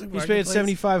on Facebook He's Marketplace? paid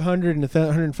 7,500 and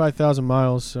 105,000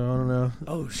 miles, so I don't know.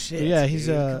 Oh shit! But yeah, he's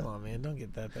dude. Come on, man, don't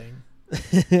get that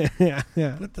thing.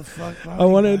 yeah. What the fuck? Why I would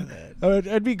you wanted. buy that?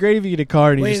 It'd be great if you get a car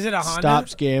and he Wait, just is it a Honda?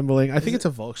 stops gambling. I think it's a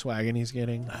Volkswagen he's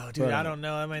getting. Oh, dude, But, I don't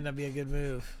know. That might not be a good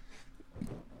move.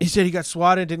 He said he got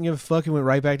swatted, didn't give a fuck, and went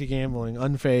right back to gambling,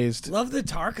 unfazed. Love the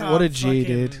Tarkov. What a G, fucking-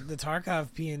 dude. The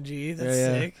Tarkov PNG. That's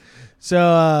Yeah. sick.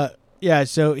 So yeah,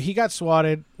 so he got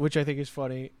swatted, which I think is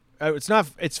funny.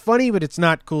 It's funny, but it's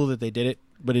not cool that they did it.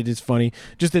 But it is funny,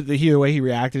 just that the way he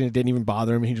reacted, and it didn't even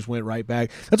bother him, and he just went right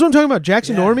back. That's what I'm talking about.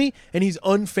 Jackson Normie, and he's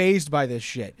unfazed by this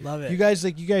shit. Love it. You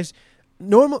guys,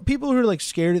 normal people who are like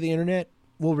scared of the internet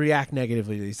will react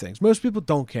negatively to these things. Most people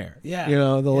don't care. Yeah. You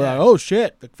know, they'll Yeah. like, oh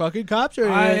shit, the fucking cops are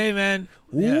here. Hey, man.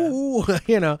 Ooh,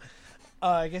 you know.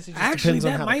 I guess it just Actually, depends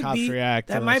on that how the might cops be react.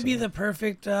 that and might also- be the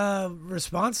perfect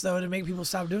response though to make people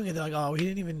stop doing it. They're like, oh, we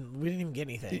didn't even get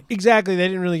anything. Exactly. They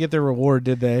didn't really get their reward,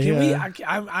 did they? Can Yeah.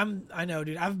 I know,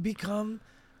 dude. I've become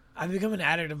an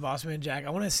addict of Boss Man Jack. I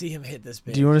want to see him hit this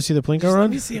big. Do you want to see the Plinko Just run? Let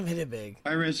me see him hit it big.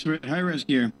 High risk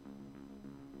here.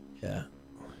 Yeah.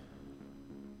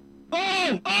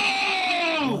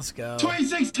 Oh! Let's go.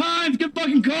 26 times. Good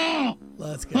fucking call.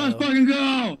 Let's go. Let's fucking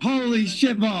go. Holy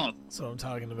shit balls. That's what I'm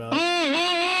talking about.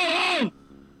 Oh!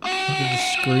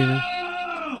 Just screaming.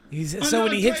 So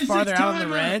when he hits farther out on the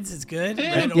reds, it's good.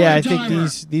 Red Yeah, I orange.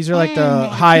 think these are like the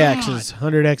high X's,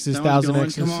 100 X's, 1,000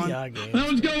 X's. Come on. That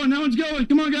one's going.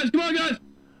 Come on, guys. Come on, guys.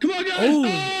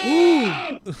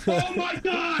 Oh my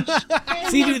gosh.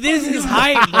 See, dude, this is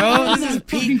hype, bro. This is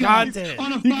peak content.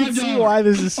 You can see why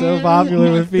this is so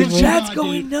popular with The people. chat's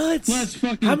going nuts.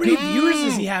 How many viewers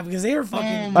does he have? Because they are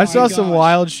fucking. I saw some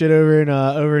wild shit over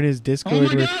in his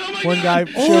Discord where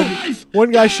one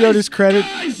guy showed his credit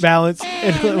balance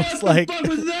and it was like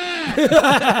Oh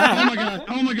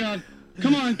my god.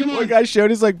 Come on. one guy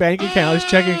showed his like bank account, his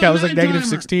checking account was like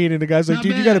 -16, and the guy's like,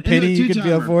 dude, you got a penny, you can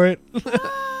feel for it.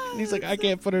 He's like, I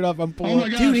can't put it up. I'm poor. Oh my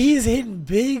gosh. Dude, he's hitting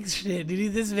big shit,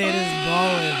 dude. This man is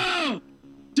balling. Oh!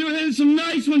 Dude, hitting some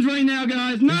nice ones right now,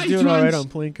 guys. Nice He's doing ones. all right on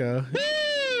Plinko.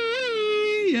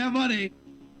 Whee! Yeah, buddy.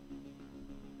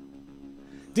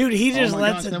 Dude, he just oh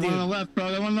my lets gosh, it that do. one on the left,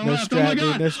 bro. That one on the No left. strat, Oh my dude.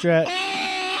 god. No strat.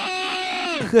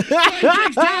 Oh!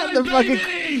 The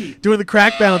fucking doing the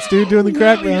crack bounce, dude. Doing the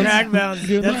crack bounce. Crack bounce.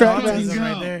 Doing the That's crack autism bounce.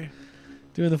 right there.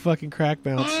 Doing the fucking crack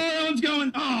bounce. Oh, that one's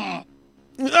going. Oh.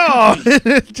 Oh,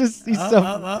 just he's so.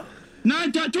 Up.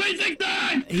 9 times, 26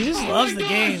 times. He just Oh loves my the gosh.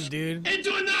 game, dude. Into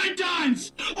it 9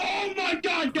 times. Oh my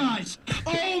god, guys.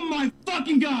 Oh my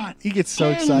fucking god. He gets so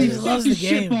He excited. loves the Fucking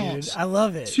game, shitballs. dude. I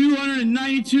love it.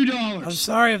 $292. I'm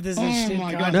sorry if this is Oh shit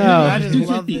my content. God. No. I just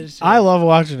love this shit. I love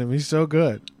watching him. He's so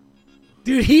good.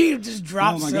 Dude, he just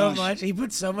drops Oh my so gosh. much. He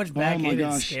puts so much back my in.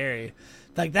 It's gosh. scary.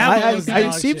 Like that one was It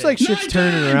dog seems shit. like shit's 9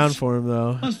 turning times. around for him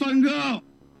though. Let's fucking go.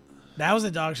 That was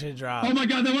a dog shit drop. Oh my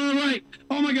god, that one on the right.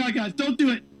 Oh my god, guys, don't do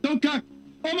it. Don't cock.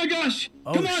 Oh my gosh.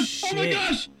 Oh, Come on. shit. Oh my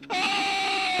gosh.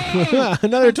 Oh!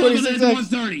 Another Top of the 26 head,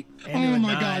 X. 130. And Oh to a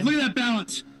my 9. god. Look at that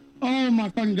balance. Oh my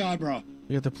fucking god, bro.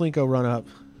 You got the Plinko run up.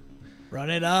 Run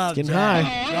it up, Getting Jack.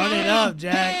 high. Run it up,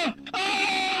 Jack.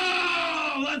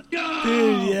 Oh, let's go.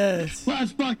 Dude, yes.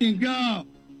 Let's fucking go.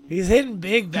 He's hitting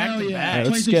big back Hell to yeah. All right,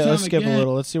 back. let's 26 skip a again.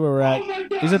 little. Let's see where we're at. Oh my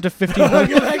God. He's up to Go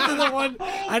 1,500. back to the one.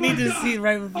 I need to see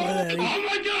right before that. Oh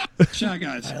my god. Shot,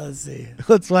 guys. All right, let's see.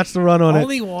 Let's watch the run on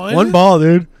Only it. one? One ball,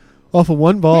 dude. Off of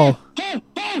one ball. Oh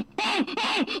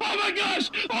my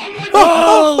gosh. Oh my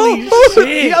god. Holy He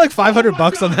shit. got like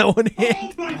 $500 on that one hit.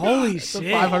 Oh my Holy gosh. shit.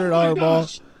 $500 ball.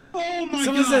 Oh my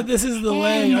Someone god. said this is the Oh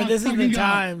way, or my this is the fucking God.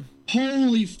 time.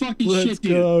 Holy fucking Let's shit,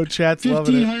 dude. go. Chat's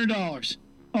loving it. $1,500.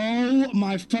 Oh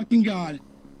my fucking god.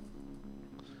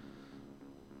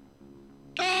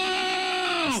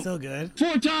 Oh! Still good.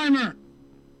 4-timer.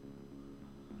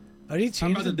 Are you I'm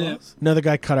changing about to the dip. balls? Another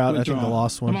guy cut out. I think Withdraw. the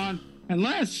lost one. Come on.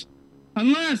 Unless.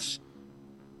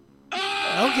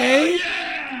 Oh, Okay.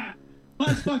 yeah!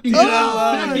 Let's fucking Dude, go. I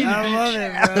love Back it. in I love bitch.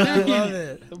 it, bro. I Back in love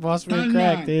it. it. Boss man Done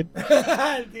crack, nine. dude.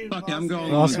 Dude, Fuck it, I'm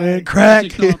going. Boss with man it. crack.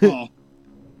 $96 ball.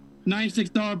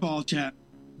 $96 ball, chat.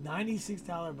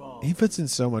 $96 ball. He puts in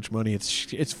so much money.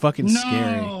 It's fucking No.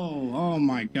 scary. Oh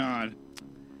my god.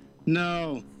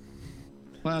 No.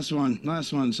 Last one.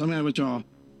 So I'm gonna withdraw.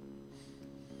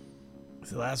 Is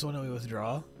the last one that we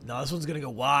withdraw? No, this one's gonna go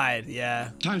wide.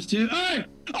 Yeah. Times 2. Hey!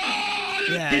 Oh!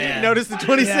 Yeah. He yeah. didn't notice the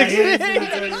 26 Yeah, he hit. didn't see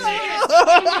the 26.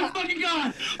 Oh my fucking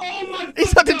god! Oh my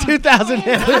He's up to fucking 2,000 god.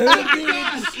 now. Oh my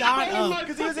god! Shot Oh up. my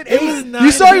Because he was at It 8. was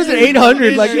You saw he was at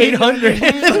 800, like 800. 800.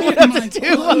 And then went up to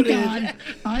 200.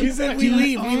 God. He said we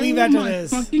leave. We leave after my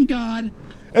this. Fucking god.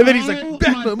 And then he's Oh like,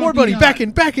 back, my more fucking money, God.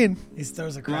 back in. He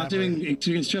throws a We're crap. out doing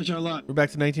so we can stretch our luck. We're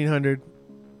back to 1900.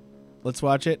 Let's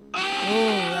watch it. Oh,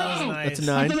 that was nice. That's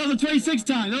a I 9. thought that was a 26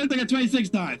 time. That looked like a 26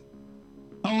 time.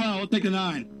 Oh well, we'll take the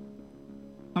 9.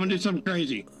 I'm gonna do something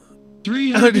crazy.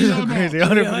 I'm gonna do something $300 crazy.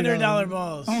 balls. $100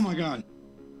 balls. Oh my god.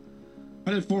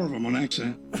 I did 4 of them on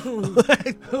accident.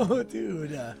 Oh,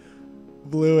 dude.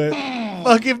 Blew it. Oh,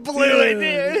 Fucking blew it,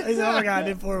 He dude. said, oh my god, I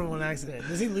did 4 of them on accident.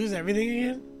 Does he lose everything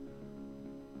again?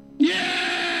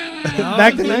 yeah!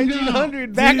 Back to Dude.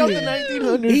 1900. Back up to Dude.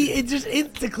 1900. It just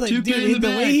insta click, 2K in dude. the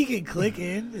The way bag. he can click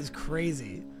in is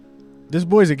crazy. This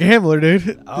boy's a gambler, dude.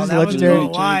 Oh, This is that was legendary.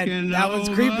 going wide. Taking That one's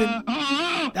over. creeping.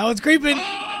 Oh, That one's creeping.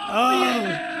 Oh.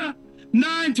 yeah!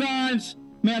 9 times.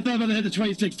 Man, I thought I was about to hit the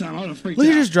 26 time. I would have freaked Look,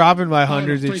 out. you're just dropping by I would've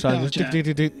hundreds each freaked time. out, Just Chad. tick,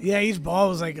 tick, tick, tick. Yeah, each ball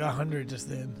was like 100 just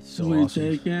then. So We're awesome.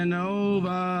 taking over.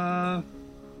 Oh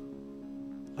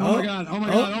Oh. my god! Oh my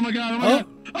Oh. god! Oh my god! Oh my Oh. god!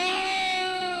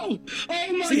 Oh!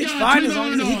 Oh my See, it's god! fine as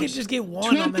long as he $200. can just get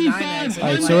one on the 9X. All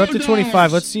right, so we're up to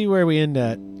 25. Let's see where we end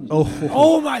at. Oh,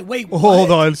 Oh my, wait, what?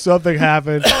 hold on. Something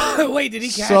happened. Wait, did he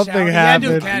cash Something out? He had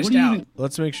to have happened. cashed What do you out. think?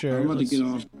 Let's make sure. I'm about to Let's- get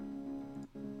off.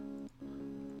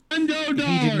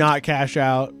 He did not cash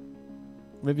out.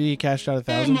 Maybe he cashed out Oh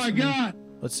 1,000. my god!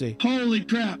 Let's see. Holy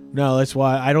crap! No, that's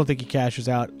why. I don't think he cashes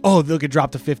out. Oh, look, it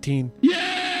dropped to 15.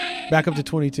 Yeah! Back up to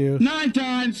 22. 9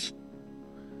 times.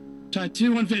 Try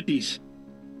 2 150s.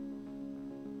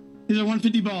 These are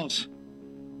 150 balls.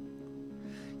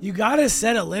 You gotta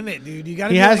set a limit, dude. You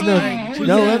gotta. He be has like, no alright, Oh,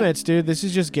 no yeah. limits, dude. This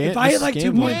is just If I hit like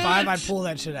gambling. 2.5, I'd pull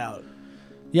that shit out.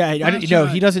 Yeah, I Last no, shot.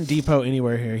 he doesn't depot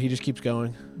anywhere here. He just keeps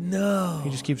going. No. He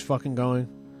just keeps fucking going.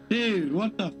 Dude,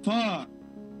 what the fuck?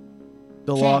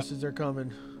 The Fuck. losses are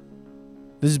coming.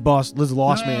 This is lost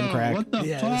man No, crack. What the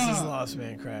Yeah, fuck? this is Lost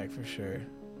Man Crack for sure.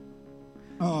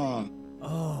 Oh,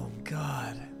 Oh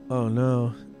god. Oh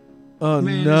no. Oh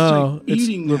Man, it's no. like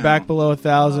eating We're now. back below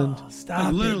 1,000. Oh, stop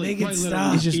it. literally, Make it quite stop.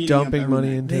 literally. He's just eating up dumping money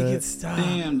everything. into Make it. it stop.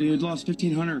 damn, dude, lost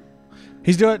 1,500.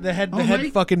 He's doing the head. The head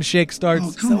wait. fucking shake starts.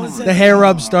 Oh, come on. The hair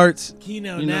rub starts.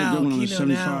 Keno You know, now. good one on the Keno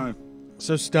now. 75.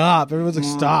 So stop. Everyone's like,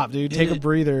 Come on, stop, dude. hit Take a it.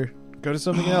 breather. Go to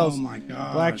something Oh else. my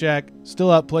god. Blackjack.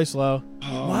 Still up. Play slow.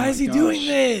 Oh Why my is he gosh. doing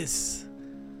this?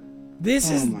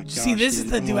 This Oh is my see. gosh, This is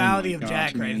dude. the Oh duality my of gosh,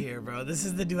 Jack right man. here, bro. This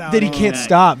is the duality. That he of can't Jack.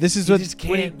 stop. This is He what just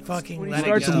when can't fucking when he let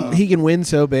starts. it go. He can win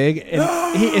so big, and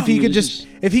if he could just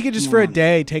Come for a on.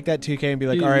 day take that 2K and be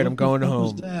like, Dude, all right, what I'm the going fuck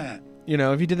was home. that? You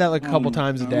know, if he did that like a Oh couple my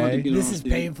times a God, I'm about to day, get This off, is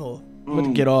dude. painful. I'm about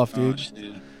to get off, dude. Gosh,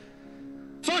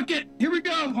 Fuck it. Here we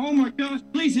go. Oh my gosh.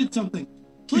 Please hit something.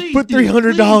 Please. put dude.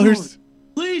 $300.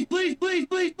 Please, please, please,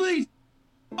 please, please.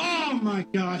 Oh my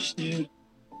gosh, dude.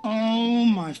 Oh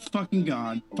my fucking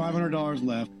god. $500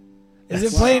 left. Is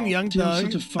it Wow. playing Young Dude, I'm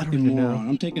Thug? such a fucking even know. moron.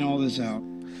 I'm taking all this out.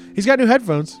 He's got new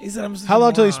headphones. He said I'm such How a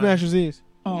long till he moron. smashes these?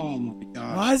 Oh my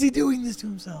gosh. Why is he doing this to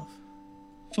himself?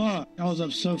 Fuck. I was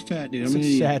up so fat, dude. It's I'm like an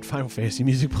idiot. sad Final Fantasy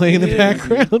music playing in the Yeah,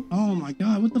 background. Oh my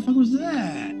god. What the fuck was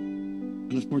that?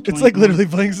 It's like literally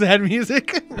playing sad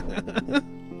music.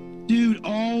 Dude,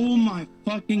 oh my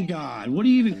fucking god. What do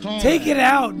you even call Take that? it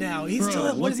out now. He's Bro, still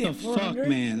at what is he the at fuck, 400?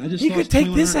 man? I just He lost could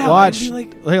take this $200. out. Watch. And be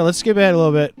like, Hey, let's skip ahead a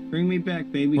little bit. Bring me back,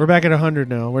 baby. We're back at 100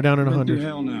 now. We're down at Let's do 100.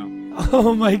 hell now.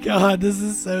 oh my god, this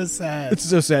is so sad. It's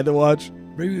so sad to watch.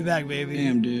 Bring me back, baby.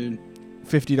 Damn, dude.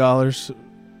 $50.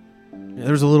 Yeah,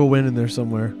 there's a little win in there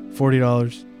somewhere.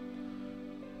 $40.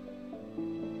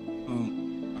 Oh.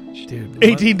 Dude,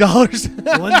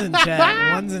 $18. One's in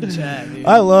chat. One's in chat, dude.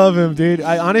 I love him, dude.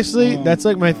 I honestly, Oh. that's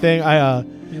like my thing.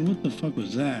 Man, what the fuck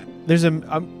was that? We're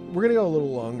gonna go a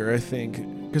little longer, I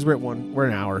think, because we're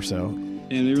an hour or so.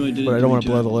 Yeah, they really did. But I do don't a want to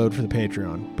blow job. the load for the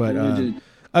Patreon. But They really did.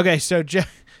 okay, so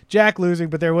Jack losing,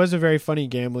 but there was a very funny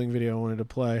gambling video I wanted to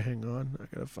play. Hang on, I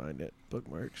gotta find it.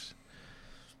 Bookmarks.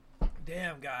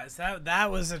 Damn, guys,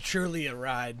 that was truly a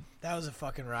ride. That was a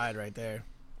fucking ride right there.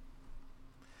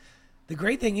 The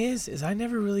great thing is I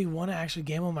never really want to actually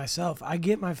gamble myself. I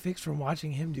get my fix from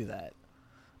watching him do that.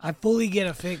 I fully get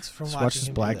a fix from Let's watching watch this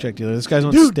him blackjack do dealer. This guy's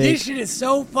on that. Dude, stake this shit is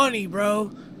so funny,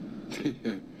 bro.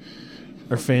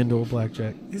 or FanDuel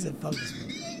blackjack. He said, "Fuck this."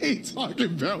 He talking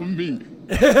about me.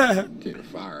 Getting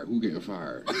fired. Who getting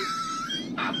fired?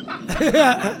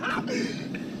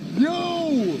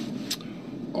 Yo!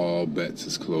 All bets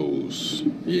is closed.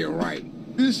 Yeah, right.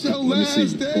 It's your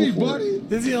last day, buddy.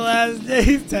 This is your last day.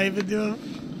 He's typing to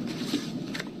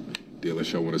him. Dealer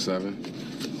show with a 7.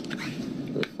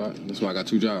 What the fuck? That's why I got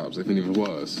 2 jobs, if it even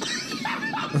was.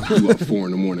 You up 4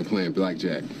 in the morning playing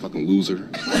blackjack. Fucking loser.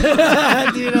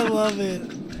 Dude, I love it.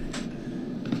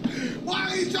 Why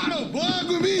are you trying to bug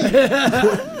with me?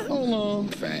 Hold on.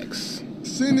 Facts.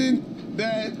 Sending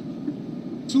that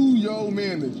to your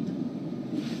manager.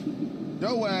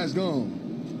 Your ass gone.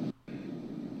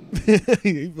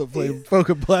 He playing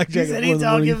fucking blackjack. He said at 4 he's in the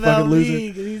morning, talking you about fucking loser. me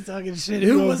 'cause he's talking shit. You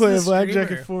Who gonna was play the blackjack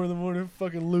streamer? at 4 in the morning,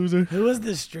 fucking loser. Who was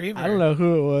the streamer? I don't know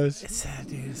who it was. It's sad,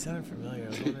 dude. It sounded familiar. I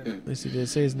was wondering. Let's see, did it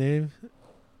say his name?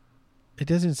 It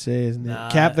doesn't say his name. Nah.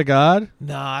 Cap the God?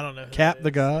 No, I don't know. Who Cap that the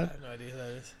is. God? I have no idea who that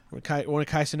is. One of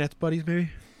Kai Sinet's buddies, maybe?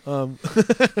 Whoa.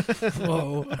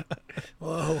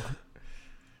 Whoa.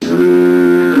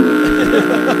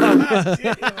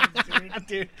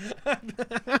 Dude.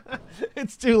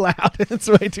 It's too loud. It's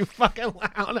way too fucking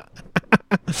loud.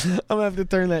 I'm gonna have to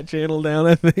turn that channel down,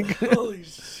 I think. Holy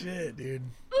shit, dude.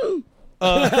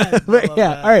 But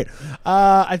yeah, all right.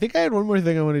 I think I had one more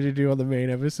thing I wanted to do on the main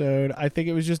episode. I think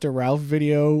it was just a Ralph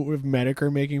video with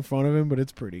Medicare making fun of him, but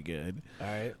it's pretty good. All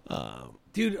right.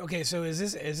 Dude, okay, so is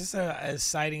this a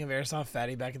sighting of Airsoft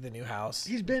Fatty back at the new house?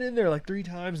 He's been in there like 3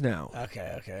 times now.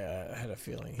 Okay. I had a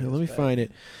feeling. Here, let me find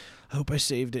it. I hope I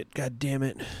saved it. God damn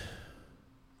it.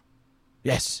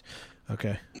 Yes.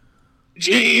 Okay.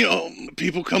 Jim,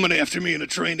 people coming after me in a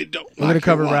train that don't. We're gonna like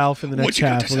cover what? Ralph in the What next you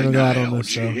got half. to We're say gonna go out on now,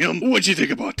 this. So. Jim? What'd you think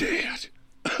about that?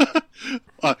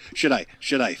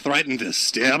 Should I threaten to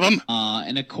stab him?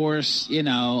 And of course, you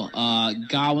know,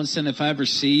 Godwinson, if I ever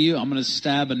see you, I'm gonna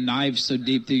stab a knife so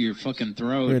deep through your fucking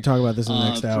throat. We're gonna talk about this in the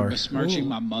next for hour. besmirching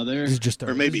my mother. This is just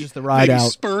Or maybe the ride maybe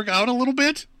out. spurg out a little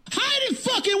bit. Hide and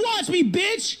fucking watch me,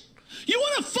 bitch! You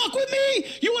wanna fuck with me?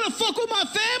 You wanna fuck with my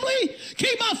family?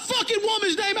 Keep my fucking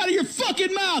woman's name out of your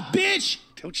fucking mouth, bitch!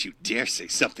 Don't you dare say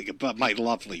something about my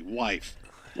lovely wife.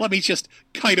 Let me just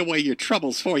kite away your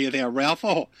troubles for you there, Ralph.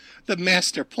 Oh, the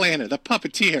master planner, the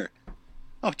puppeteer.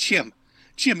 Oh, Jim,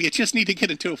 you just need to get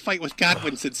into a fight with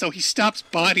Godwinson so he stops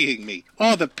bodying me.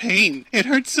 Oh, the pain. It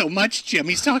hurts so much, Jim.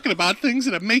 He's talking about things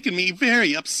that are making me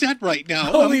very upset right now.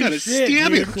 Holy I'm gonna shit,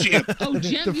 stab dude. him, Jim. Oh,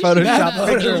 Jim, The you Photoshop should have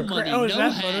picture. no money, Oh, is no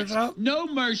that hats, Photoshop? no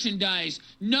merchandise,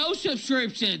 no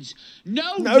subscriptions,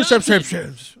 no No nothing.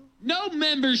 subscriptions. No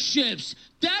memberships.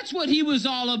 That's what he was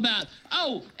all about.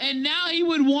 Oh, and now he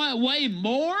would want way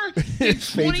more than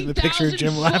Fades in the picture of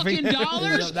Jim laughing.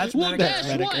 $20,000? That's Well, Medicare.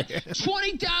 guess what?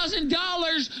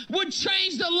 $20,000 would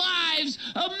change the lives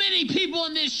of many people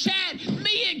in this chat,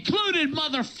 me included,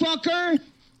 motherfucker.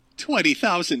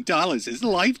 $20,000 is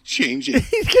life changing.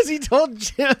 Because he told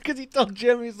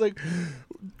Jim, he's like,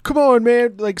 come on,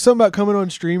 man, like something about coming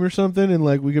on stream or something, and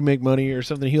like we could make money or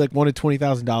something. He like wanted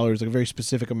 $20,000, like a very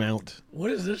specific amount. What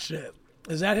is this shit?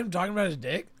 Is that him talking about his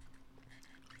dick?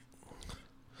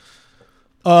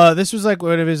 This was like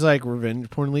one of his like revenge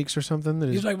porn leaks or something. That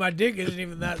He's is, like, my dick isn't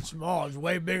even that small. It's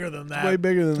way bigger than that. way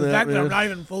bigger than the that, fact that I'm man. not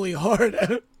even fully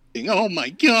hard. Oh my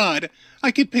God.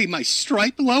 I could pay my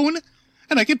Stripe loan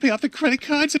and I could pay off the credit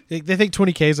cards. They think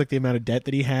 20K is like the amount of debt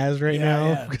that he has right now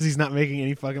yeah. because he's not making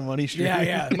any fucking money streaming.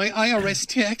 My IRS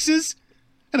taxes.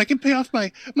 And I can pay off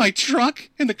my truck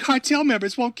and the cartel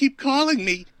members won't keep calling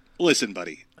me. Listen,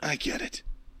 buddy, I get it.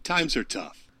 Times are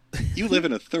tough. You live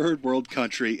in a third world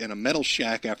country in a metal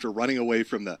shack after running away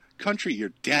from the country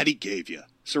your daddy gave you.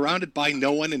 Surrounded by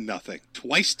no one and nothing.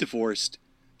 Twice divorced.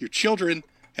 Your children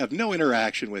have no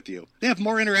interaction with you. They have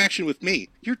more interaction with me.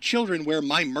 Your children wear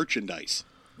my merchandise.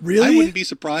 Really? I wouldn't be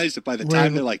surprised if by the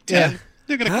time they're like 10,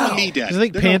 they're going to call me daddy. I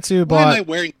think They're gonna, Pantsu why am I bought.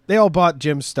 wearing... They all bought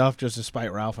Jim's stuff just to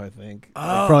spite Ralph. I think. They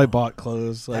Oh. probably bought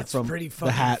clothes like That's from pretty the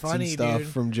fucking hats funny, and stuff dude.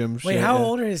 from Jim's. Wait, shit, how yeah.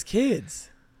 old are his kids?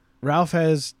 Ralph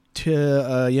has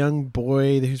a young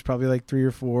boy who's probably like 3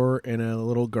 or 4, and a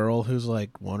little girl who's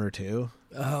like 1 or 2.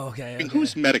 Oh, okay. And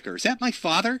who's Medicare? Is that my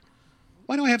father?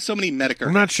 Why do I have so many Medicare?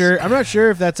 I'm not sure. I'm not sure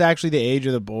if that's actually the age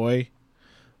of the boy,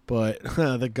 but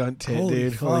the gun tit, Holy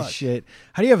dude. Holy fuck. shit!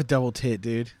 How do you have a double tit,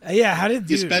 dude? Yeah, how did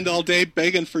You spend all day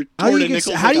begging for How do torta you get?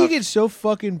 nickels. How like do you a- get so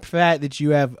fucking fat that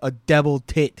you have a double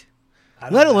tit?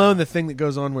 Let alone the thing that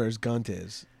goes on where his gunt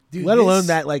is. Dude, Let this- alone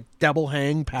that like double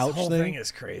hang pouch This whole thing. thing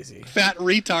is crazy. fat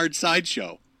retard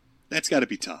sideshow? That's got to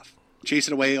be tough.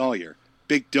 Chasing away all your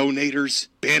big donators,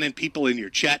 banning people in your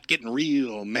chat, getting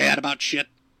real mad about shit.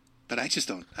 But I just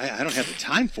don't. I don't have the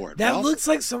time for it. That Ralph. looks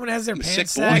like someone has their I'm a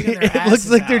pants sick boy. sagging. Their It ass looks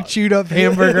is like their out. chewed up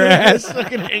hamburger ass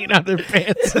fucking hanging out their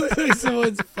pants. It looks like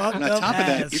someone's fucked And on up top of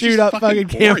that, ass. you're Chewed just up fucking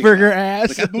boring, hamburger Ralph.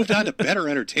 ass. Like I've moved on to better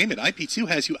entertainment. IP2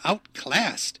 has you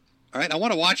outclassed. All right, I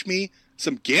want to watch me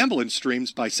some gambling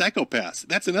streams by psychopaths.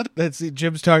 That's another. That's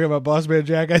Jim's talking about Boss Man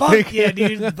Jack. I Fuck think. yeah,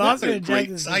 dude. Boss Man Jack great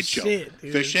is the sideshow. shit,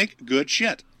 dude. Fish tank, good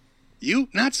shit. You,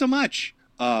 not so much.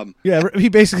 Yeah, he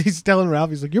basically is telling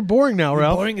Ralph, he's like, "You're boring now, You're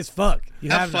Ralph." boring as fuck.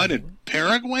 You have have fun nothing. in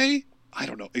Paraguay. I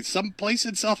don't know. Is some place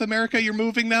in South America you're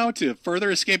moving now to further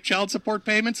escape child support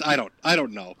payments? I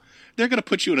don't know. They're gonna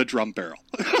put you in a drum barrel.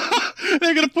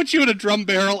 They're gonna put you in a drum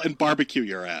barrel and barbecue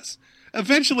your ass.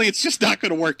 Eventually, it's just not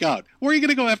gonna work out. Where are you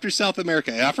gonna go after South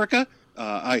America? Africa?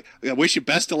 I wish you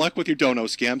best of luck with your dono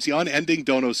scams, the unending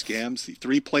dono scams, the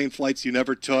 3 plane flights you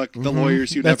never took, the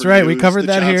lawyers you That's never right. We used, covered the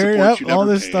that child here. support Yep. you All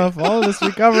never this paid. stuff. All of this.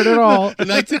 We covered it all. The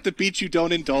nights at the beach you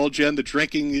don't indulge in, the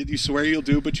drinking you swear you'll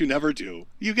do but you never do.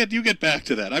 You get back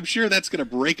to that. I'm sure that's gonna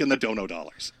break in the dono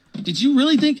dollars. Did you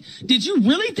really think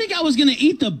I was gonna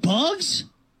eat the bugs?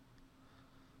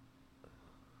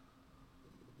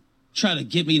 Try to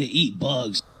get me to eat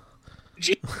bugs.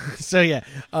 So yeah,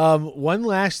 one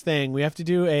last thing. We have to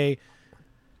do a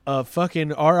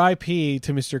fucking R.I.P.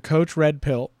 to Mr. Coach Red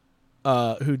Pill,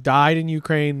 who died in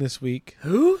Ukraine this week.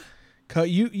 Who?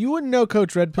 You wouldn't know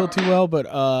Coach Red Pill too well, but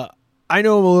I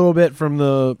know him a little bit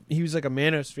from he was like a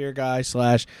Manosphere guy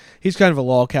 / he's kind of a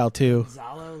lolcow too.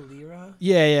 Zalo Lira?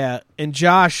 Yeah. And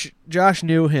Josh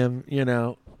knew him,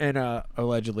 and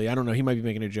allegedly, I don't know, he might be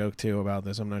making a joke too about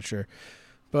this. I'm not sure.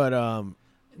 But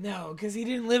No, because he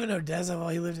didn't live in Odessa while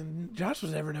he lived in. Josh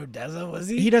was never in Odessa, was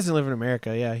he? he doesn't live in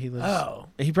America. Yeah, he lives. Oh.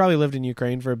 He probably lived in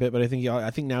Ukraine for a bit, but I think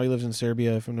now he lives in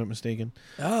Serbia, if I'm not mistaken.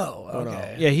 Oh, But,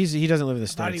 okay. yeah, he doesn't live in the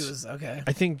I thought he States. was okay.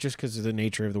 I think just because of the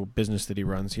nature of the business that he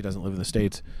runs, he doesn't live in the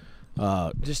States.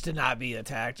 Just to not be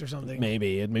attacked or something.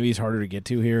 Maybe he's harder to get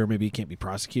to here, or maybe he can't be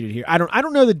prosecuted here. I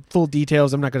don't know the full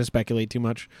details. I'm not going to speculate too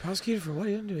much. Prosecuted for what?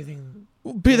 He didn't do anything.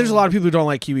 But there's a lot of people who don't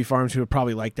like Kiwi Farms who would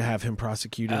probably like to have him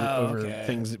prosecuted Oh, over okay.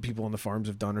 things that people on the farms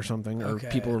have done or something, or Okay.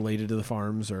 people related to the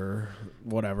farms or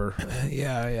whatever.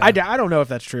 Yeah. I don't know if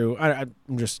that's true. I'm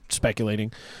just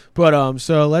speculating. But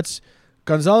so let's.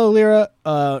 Gonzalo Lira,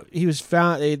 he was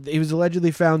found. He was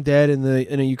allegedly found dead in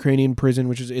a Ukrainian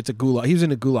prison, it's a gulag. He was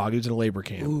in a gulag. He was in a labor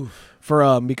camp. Oof.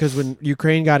 For because when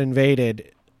Ukraine got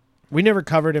invaded, we never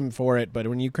covered him for it. But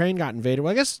when Ukraine got invaded,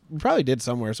 well, I guess we probably did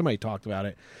somewhere. Somebody talked about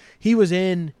it. He was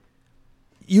in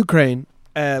Ukraine,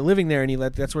 living there, and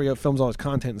that's where he films all his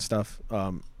content and stuff.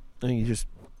 And he just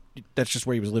that's just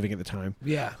where he was living at the time.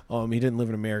 Yeah. He didn't live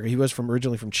in America. He was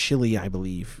originally from Chile, I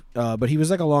believe. But he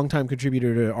was like a longtime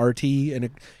contributor to RT, and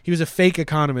he was a fake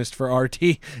economist for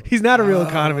RT. He's not a real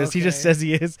economist. He just says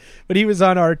he is. But he was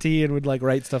on RT and would like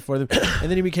write stuff for them. And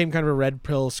then he became kind of a red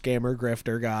pill scammer,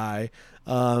 grifter guy.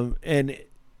 And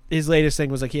his latest thing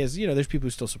was like he has, there's people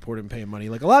who still support him paying money.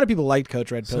 Like a lot of people liked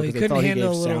Coach Red Pill So he because they couldn't thought he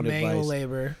handle gave a little sound manual advice.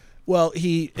 labor. Well,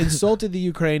 he insulted the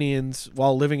Ukrainians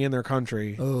while living in their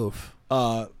country. Oof.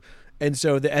 And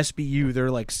so the SBU, their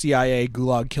like CIA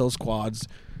Gulag kill squads,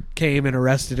 came and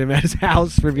arrested him at his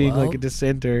house for being like a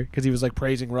dissenter because he was like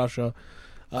praising Russia.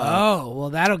 Well,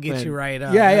 that'll get you right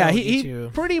up. Yeah, That'll he get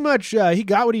you. pretty much he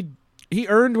got what he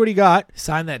earned what he got.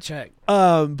 Sign that check.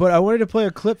 But I wanted to play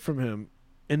a clip from him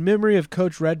in memory of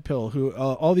Coach Red Pill, who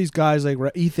all these guys like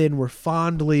Ethan were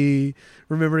fondly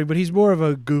remembering, but he's more of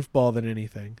a goofball than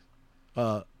anything.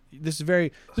 This is a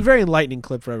very enlightening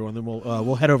clip for everyone. Then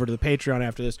we'll head over to the Patreon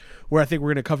after this, where I think we're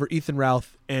going to cover Ethan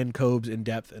Routh and Cobes in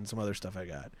depth and some other stuff I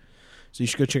got. So you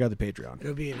should go check out the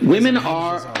Patreon. Women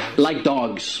are like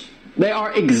dogs. They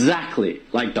are exactly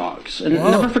like dogs. And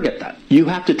never forget that. You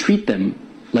have to treat them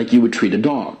like you would treat a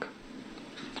dog.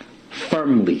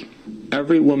 Firmly.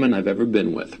 Every woman I've ever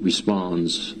been with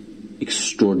responds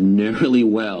extraordinarily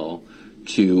well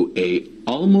to a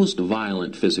almost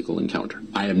violent physical encounter.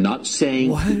 I am not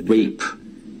saying rape.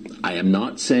 I am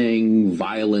not saying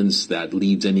violence that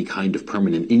leaves any kind of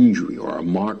permanent injury or a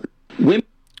mark.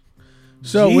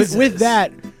 So with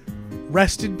that,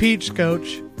 rest in peace,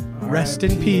 Coach. Rest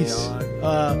in peace.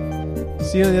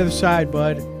 See you on the other side,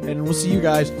 bud. And we'll see you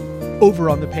guys over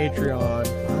on the Patreon.